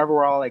 Whenever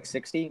we're all like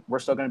 60, we're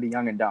still going to be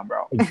young and dumb,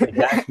 bro.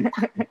 Exactly.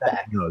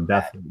 No,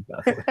 definitely.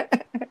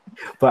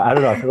 But I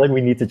don't know. I feel like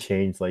we need to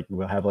change. Like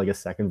we'll have like a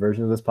second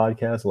version of this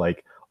podcast,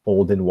 like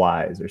old and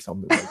wise or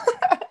something like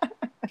that.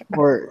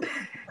 Or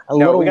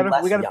we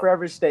gotta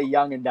forever stay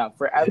young and dumb.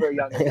 Forever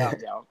young and dumb,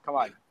 yo. Come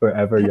on.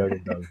 Forever young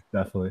and dumb,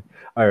 definitely.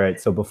 All right.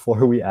 So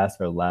before we ask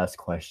our last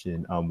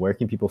question, where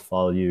can people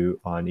follow you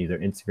on either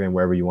Instagram,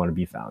 wherever you want to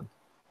be found?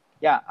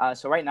 Yeah.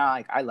 So right now,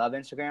 like I love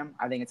Instagram.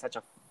 I think it's such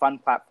a fun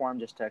platform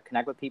just to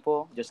connect with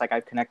people, just like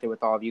I've connected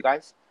with all of you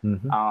guys.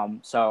 Mm-hmm.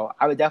 So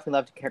I would definitely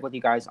love to connect with you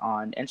guys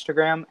on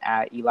Instagram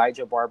at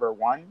Elijah Barber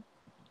 1.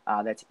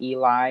 That's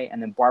Eli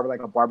and then Barber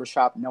like a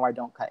barbershop. No, I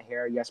don't cut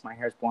hair. Yes, my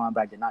hair is blonde,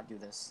 but I did not do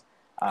this.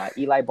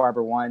 Eli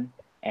Barber 1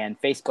 and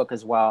Facebook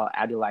as well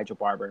at Elijah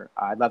Barber.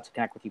 I'd love to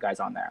connect with you guys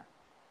on there.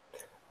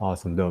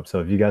 Awesome. Dope.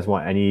 So if you guys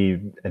want any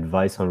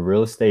advice on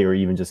real estate or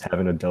even just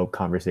having a dope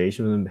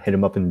conversation with him, hit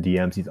him up in the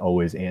DMs. He's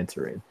always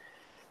answering.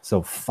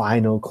 So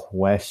final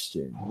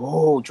question.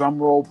 Oh, drum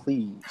roll,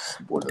 please.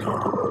 You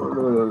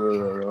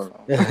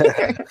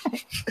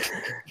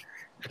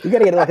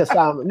gotta get like a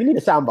sound. You need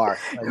a sound bar.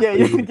 Yeah,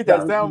 you need to get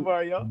that sound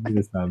bar, yo. You need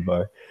a sound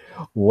bar.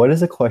 What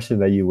is a question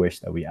that you wish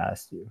that we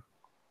asked you?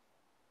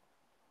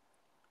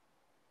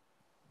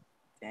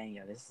 Dang,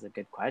 yo, this is a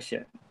good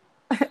question.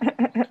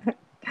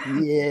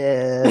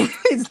 Yeah.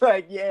 He's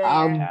like,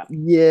 yeah.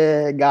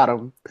 Yeah, got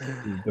him.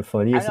 The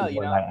funniest I know, is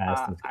when I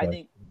asked this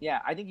question.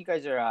 I think you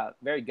guys are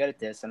very good at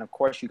this, and of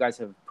course, you guys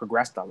have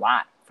progressed a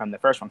lot from the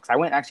first one. Because I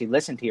went and actually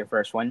listened to your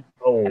first one,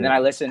 and then I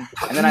listened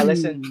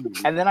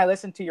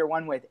to your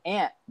one with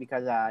Ant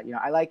because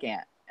I like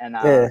Ant, and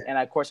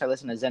of course I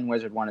listened to Zen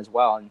Wizard one as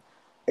well. And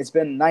it's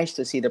been nice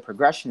to see the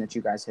progression that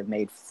you guys have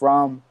made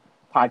from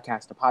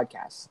podcast to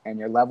podcast, and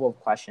your level of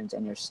questions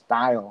and your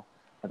style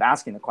of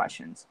asking the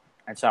questions.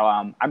 And so,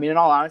 in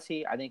all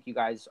honesty, I think you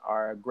guys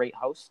are a great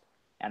host,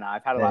 and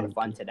I've had a lot of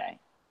fun today.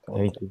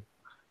 Thank you.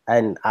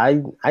 And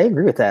I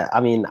agree with that. I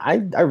mean, I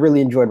really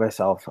enjoyed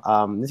myself.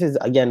 This is,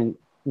 again,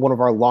 one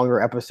of our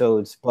longer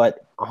episodes,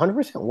 but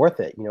 100% worth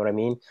it. You know what I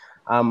mean?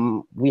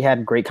 We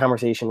had great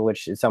conversation,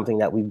 which is something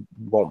that we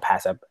won't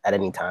pass up at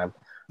any time.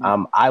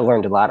 I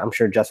learned a lot. I'm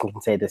sure Justin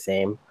can say the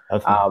same.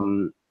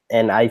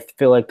 And I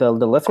feel like the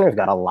listeners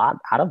got a lot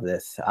out of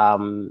this.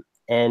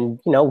 And,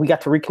 we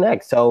got to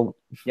reconnect. So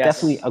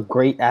definitely a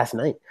great ass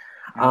night.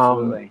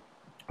 Absolutely.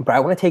 But I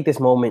want to take this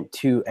moment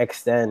to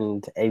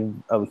extend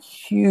a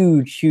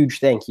huge, huge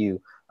thank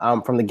you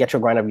from the Get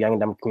Your Grind Up Young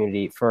and Dumb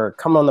community for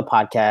coming on the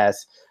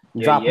podcast,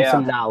 dropping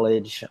some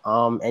knowledge,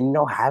 and,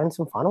 having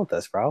some fun with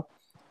us, bro.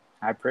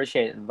 I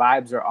appreciate it. The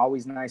vibes are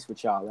always nice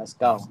with y'all. Let's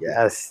go.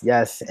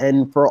 Yes.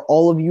 And for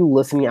all of you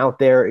listening out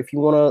there, if you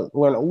want to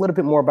learn a little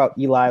bit more about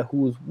Eli,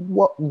 who's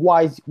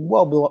wise,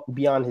 well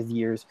beyond his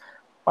years,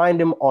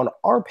 find him on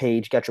our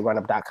page,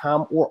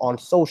 getyourgrindup.com, or on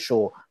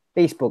social,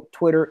 Facebook,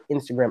 Twitter,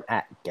 Instagram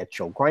at Get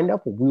Your Grind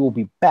Up. We will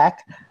be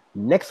back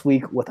next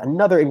week with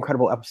another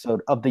incredible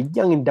episode of the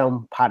Young and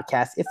Dumb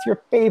podcast. It's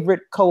your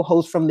favorite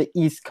co-host from the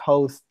East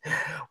Coast.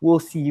 We'll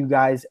see you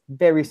guys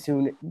very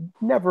soon.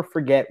 Never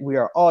forget, we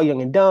are all young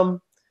and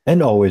dumb.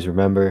 And always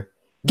remember,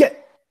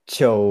 get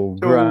your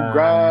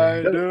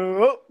grind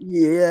up.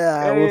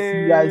 Yeah, we'll see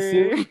you guys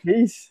soon.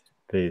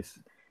 Peace.